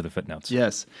footnote to the footnotes.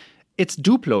 Yes. It's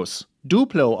Duplos.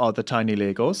 Duplo are the tiny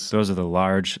Legos. Those are the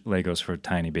large Legos for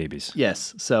tiny babies.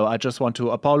 Yes, so I just want to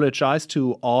apologize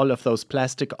to all of those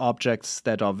plastic objects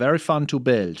that are very fun to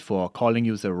build for calling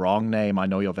you the wrong name. I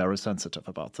know you're very sensitive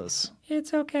about this.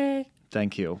 It's okay.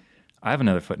 Thank you. I have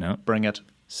another footnote. Bring it.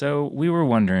 So we were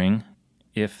wondering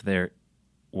if there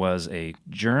was a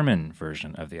German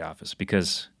version of The Office,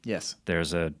 because Yes.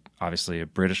 there's obviously a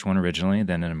British one originally,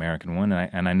 then an American one,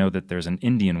 and I know that there's an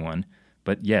Indian one.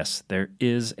 But yes, there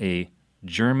is a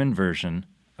German version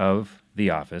of The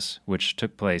Office, which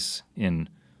took place in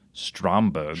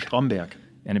Stromberg, Stromberg.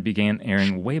 and it began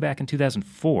airing way back in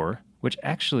 2004, which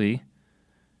actually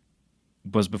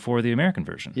was before the American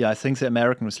version. Yeah, I think the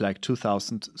American was like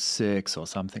 2006 or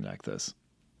something like this.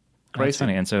 That's Crazy.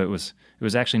 funny. And so it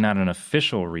was actually not an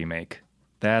official remake.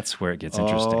 That's where it gets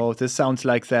interesting. Oh, this sounds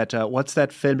like that. What's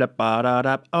that film? That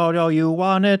ba-da-da, oh, no, you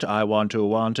want it? I want to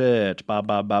want it.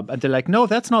 Ba-ba-ba. And they're like, no,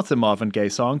 that's not the Marvin Gaye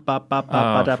song.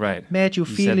 Ba-ba-ba-ba-da. right. Made you You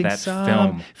said feeling that some.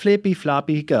 film. Flippy,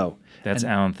 floppy, go. That's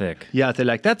Alan Thicke. Yeah, they're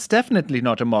like, that's definitely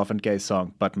not a Marvin Gaye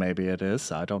song, but maybe it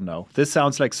is. I don't know. This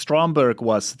sounds like Stromberg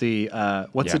was the,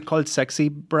 what's Yeah. it called? Sexy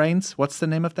Brains? What's the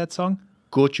name of that song?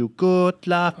 Good, you good,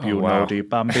 love, you wow. know the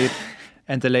bumbeat.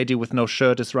 And the lady with no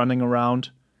shirt is running around.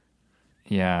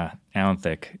 Yeah, Alan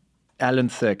Thicke. Alan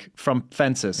Thicke from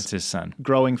Fences. It's his son.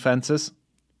 Growing Fences.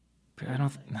 I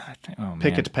don't. I think, oh man.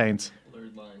 Picket paints.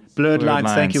 Blurred lines.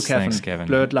 Thank you, Kevin. Thanks, Kevin.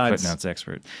 Blurred lines. Footnotes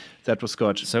expert. That was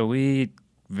good. So we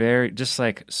just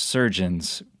like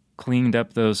surgeons, cleaned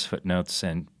up those footnotes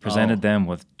and presented them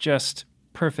with just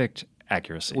perfect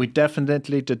accuracy. We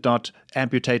definitely did not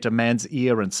amputate a man's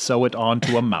ear and sew it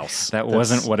onto a mouse. That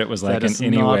wasn't what it was like that is in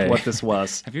any not way. what this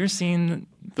was. Have you ever seen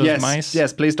those mice?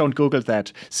 Yes, please don't Google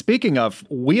that. Speaking of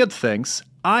weird things,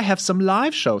 I have some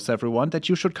live shows, everyone, that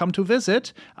you should come to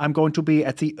visit. I'm going to be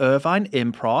at the Irvine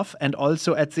Improv and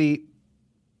also at the...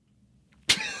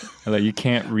 Like, you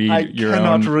can't read I your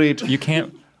cannot own. read. You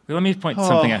can't. Let me point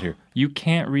something out here. You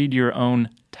can't read your own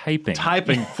typing.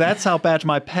 Typing. That's how bad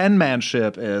my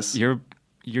penmanship is.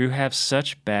 You have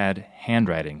such bad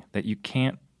handwriting that you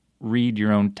can't read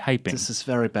your own typing. This is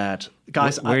very bad.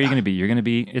 Guys, Where are you going to be? You're going to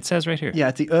be. It says right here. Yeah,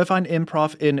 at the Irvine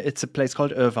Improv it's a place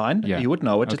called Irvine. Yeah. You would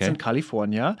know it. It's Okay. in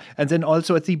California. And then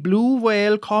also at the Blue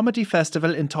Whale Comedy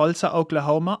Festival in Tulsa,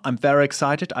 Oklahoma. I'm very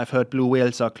excited. I've heard blue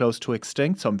whales are close to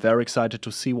extinct, so I'm very excited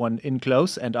to see one in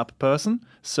close and up person.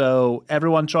 So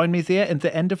everyone join me there in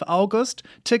the end of August.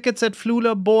 Tickets at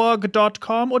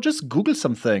flulaborg.com or just Google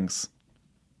some things.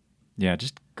 Yeah,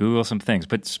 just Google some things,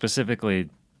 but specifically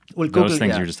Well, those Google- things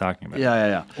yeah. you're just talking about.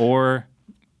 Yeah. Or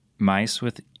mice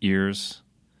with ears.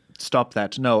 Stop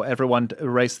that. No, everyone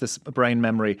erase this brain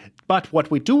memory. But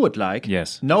what we would like,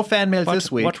 Yes. no fan mail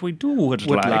this week. What we would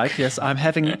Would like, yes. I'm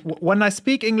having, when I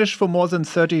speak English for more than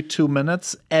 32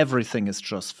 minutes, everything is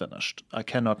just finished. I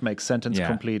cannot make sentence Yeah.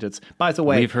 completed. By the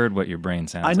way, We've heard what your brain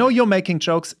sounds I know like. you're making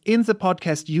jokes. In the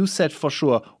podcast, you said for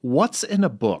sure, what's in a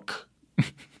book?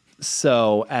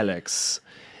 So, Alex,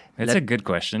 It's a good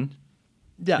question.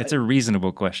 yeah, It's a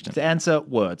reasonable question. the answer,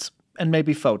 words, and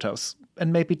maybe photos,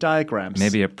 and maybe diagrams.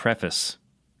 Maybe a preface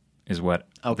is what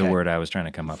Okay. the word I was trying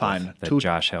to come up Fine. with that Two-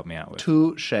 Josh helped me out with.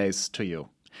 Two shays to you.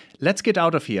 Let's get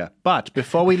out of here. But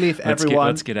before we leave, everyone...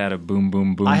 Let's get out of boom,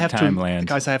 boom, boom I have time to, land.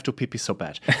 guys. I have to pee so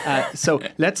bad. So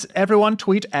let's everyone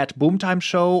tweet at Boomtime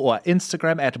Show or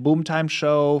Instagram at Boomtime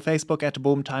Show, Facebook at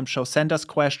Boomtime Show. Send us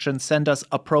questions. Send us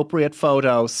appropriate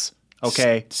photos.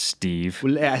 Okay, Steve.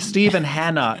 Well, Steve and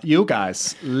Hannah, you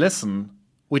guys, listen.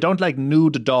 We don't like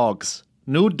nude dogs.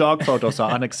 Nude dog photos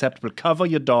are unacceptable. Cover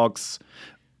your dogs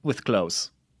with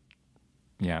clothes.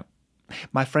 Yeah.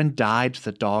 My friend dyed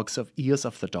the ears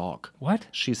of the dog. What?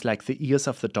 She's like, the ears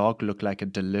of the dog look like a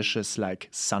delicious, like,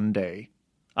 Sunday.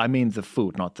 I mean the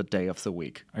food, not the day of the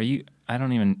week. Are you? I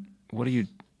don't even. What are you?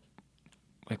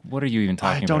 Like, what are you even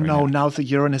talking I about? don't right know. now? Now the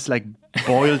urine is like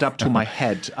boiled up to my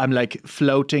head. I'm like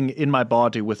floating in my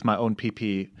body with my own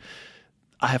pee-pee.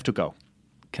 I have to go.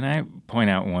 Can I point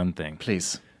out one thing?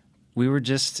 Please. We were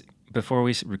just before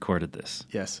we recorded this.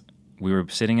 Yes. we were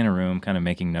sitting in a room, kind of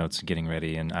making notes, getting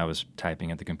ready, and I was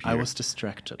typing at the computer. I was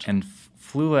distracted. And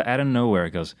Flula, out of nowhere,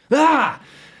 goes, "Ah!"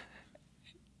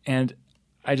 And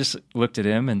I just looked at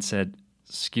him and said,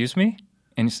 "Excuse me?"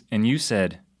 And you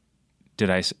said, Did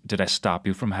I stop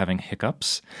you from having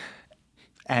hiccups?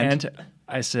 And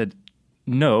I said,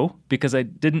 "No, because I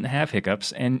didn't have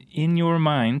hiccups." And in your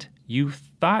mind, you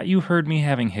thought you heard me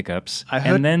having hiccups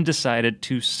and then decided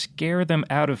to scare them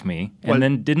out of me and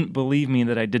then didn't believe me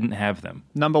that I didn't have them.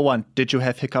 Number one, did you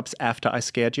have hiccups after I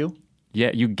scared you?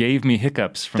 Yeah, you gave me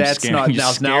hiccups from That's scaring.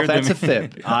 now that's a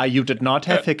fib. You did not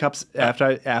have hiccups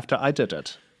after I did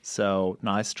it. So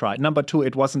nice try. Number two,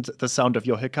 it wasn't the sound of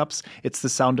your hiccups. It's the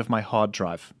sound of my hard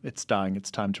drive. It's dying. It's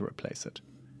time to replace it.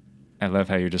 I love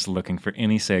how you're just looking for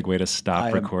any segue to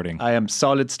stop recording. I am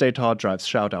solid state hard drives.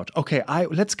 Shout out. Okay,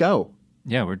 let's go.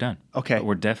 Yeah, we're done. Okay. But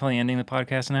we're definitely ending the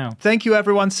podcast now. Thank you,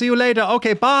 everyone. See you later.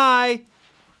 Okay, bye.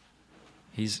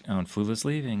 And Flula's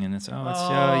leaving, and it's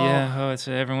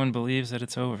everyone believes that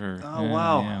it's over. Oh,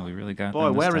 wow. Yeah, we really got Boy,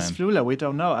 them this where is time. Flula? We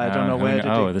don't know. I don't know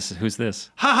where Who's this?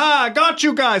 Haha, got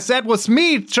you guys. That was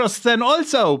me just then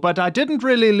also, but I didn't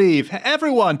really leave.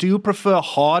 Everyone, do you prefer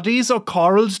Hardee's or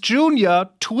Corals Jr.?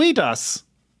 Tweet us.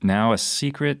 Now a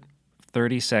secret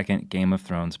 30-second Game of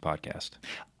Thrones podcast.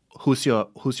 Who's your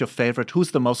favorite?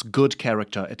 Who's the most good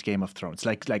character at Game of Thrones?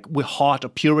 Like with heart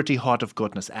of purity, heart of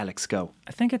goodness. Alex, go.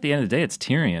 I think at the end of the day, it's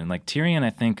Tyrion. Like Tyrion, I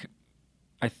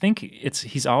think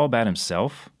he's all about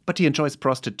himself. But he enjoys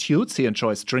prostitutes. He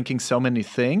enjoys drinking so many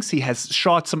things. He has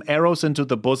shot some arrows into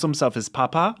the bosoms of his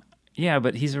papa. Yeah,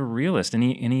 but he's a realist, and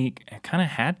he kind of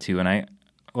had to. And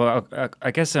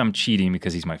I guess I'm cheating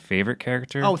because he's my favorite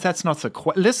character. Oh, that's not the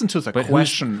question. Listen to the but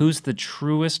question. Who's the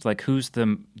truest? Like who's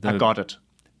the I got it.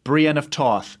 Brienne of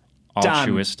Tarth.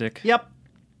 Altruistic. Done. Yep.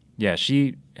 Yeah,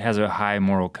 she has a high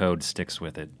moral code. Sticks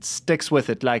with it. Sticks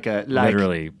with it like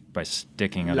literally by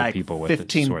sticking other people with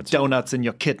 15 swords. donuts in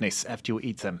your kidneys after you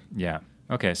eat them. Yeah.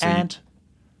 Okay. So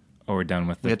we're done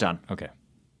with. We're done. Okay.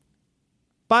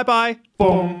 Bye bye.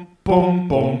 Boom, boom,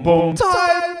 boom, boom.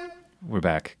 Time! We're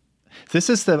back. This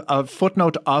is the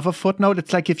footnote of a footnote.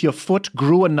 It's like if your foot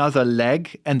grew another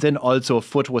leg and then also a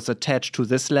foot was attached to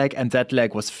this leg and that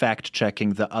leg was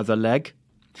fact-checking the other leg.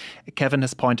 Kevin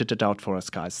has pointed it out for us,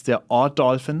 guys. There are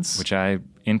dolphins. Which I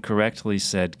incorrectly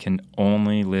said can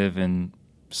only live in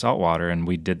saltwater, and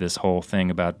we did this whole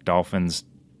thing about dolphins.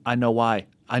 I know why.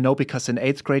 I know because in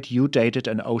 8th grade you dated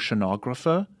an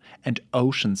oceanographer and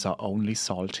oceans are only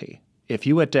salty. If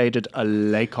you had dated a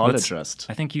lakeologist...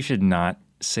 I think you should not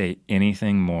say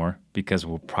anything more because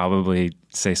we'll probably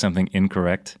say something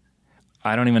incorrect.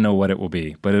 I don't even know what it will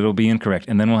be, but it'll be incorrect.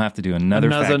 And then we'll have to do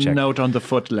another fact check. Note on the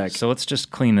foot leg. So let's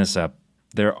just clean this up.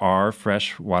 There are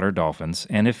freshwater dolphins.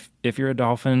 And if you're a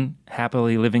dolphin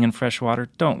happily living in freshwater,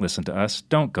 don't listen to us.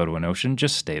 Don't go to an ocean.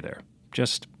 Just stay there.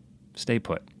 Just stay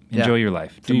put. Enjoy your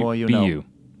life. The more you know. Be you.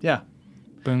 Yeah.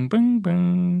 Boom, boom,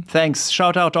 boom. Thanks.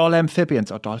 Shout out all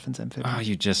amphibians. Or dolphins,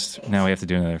 amphibians. Oh, now we have to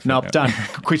do another. Nope, done.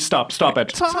 Quick, stop it.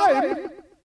 Time!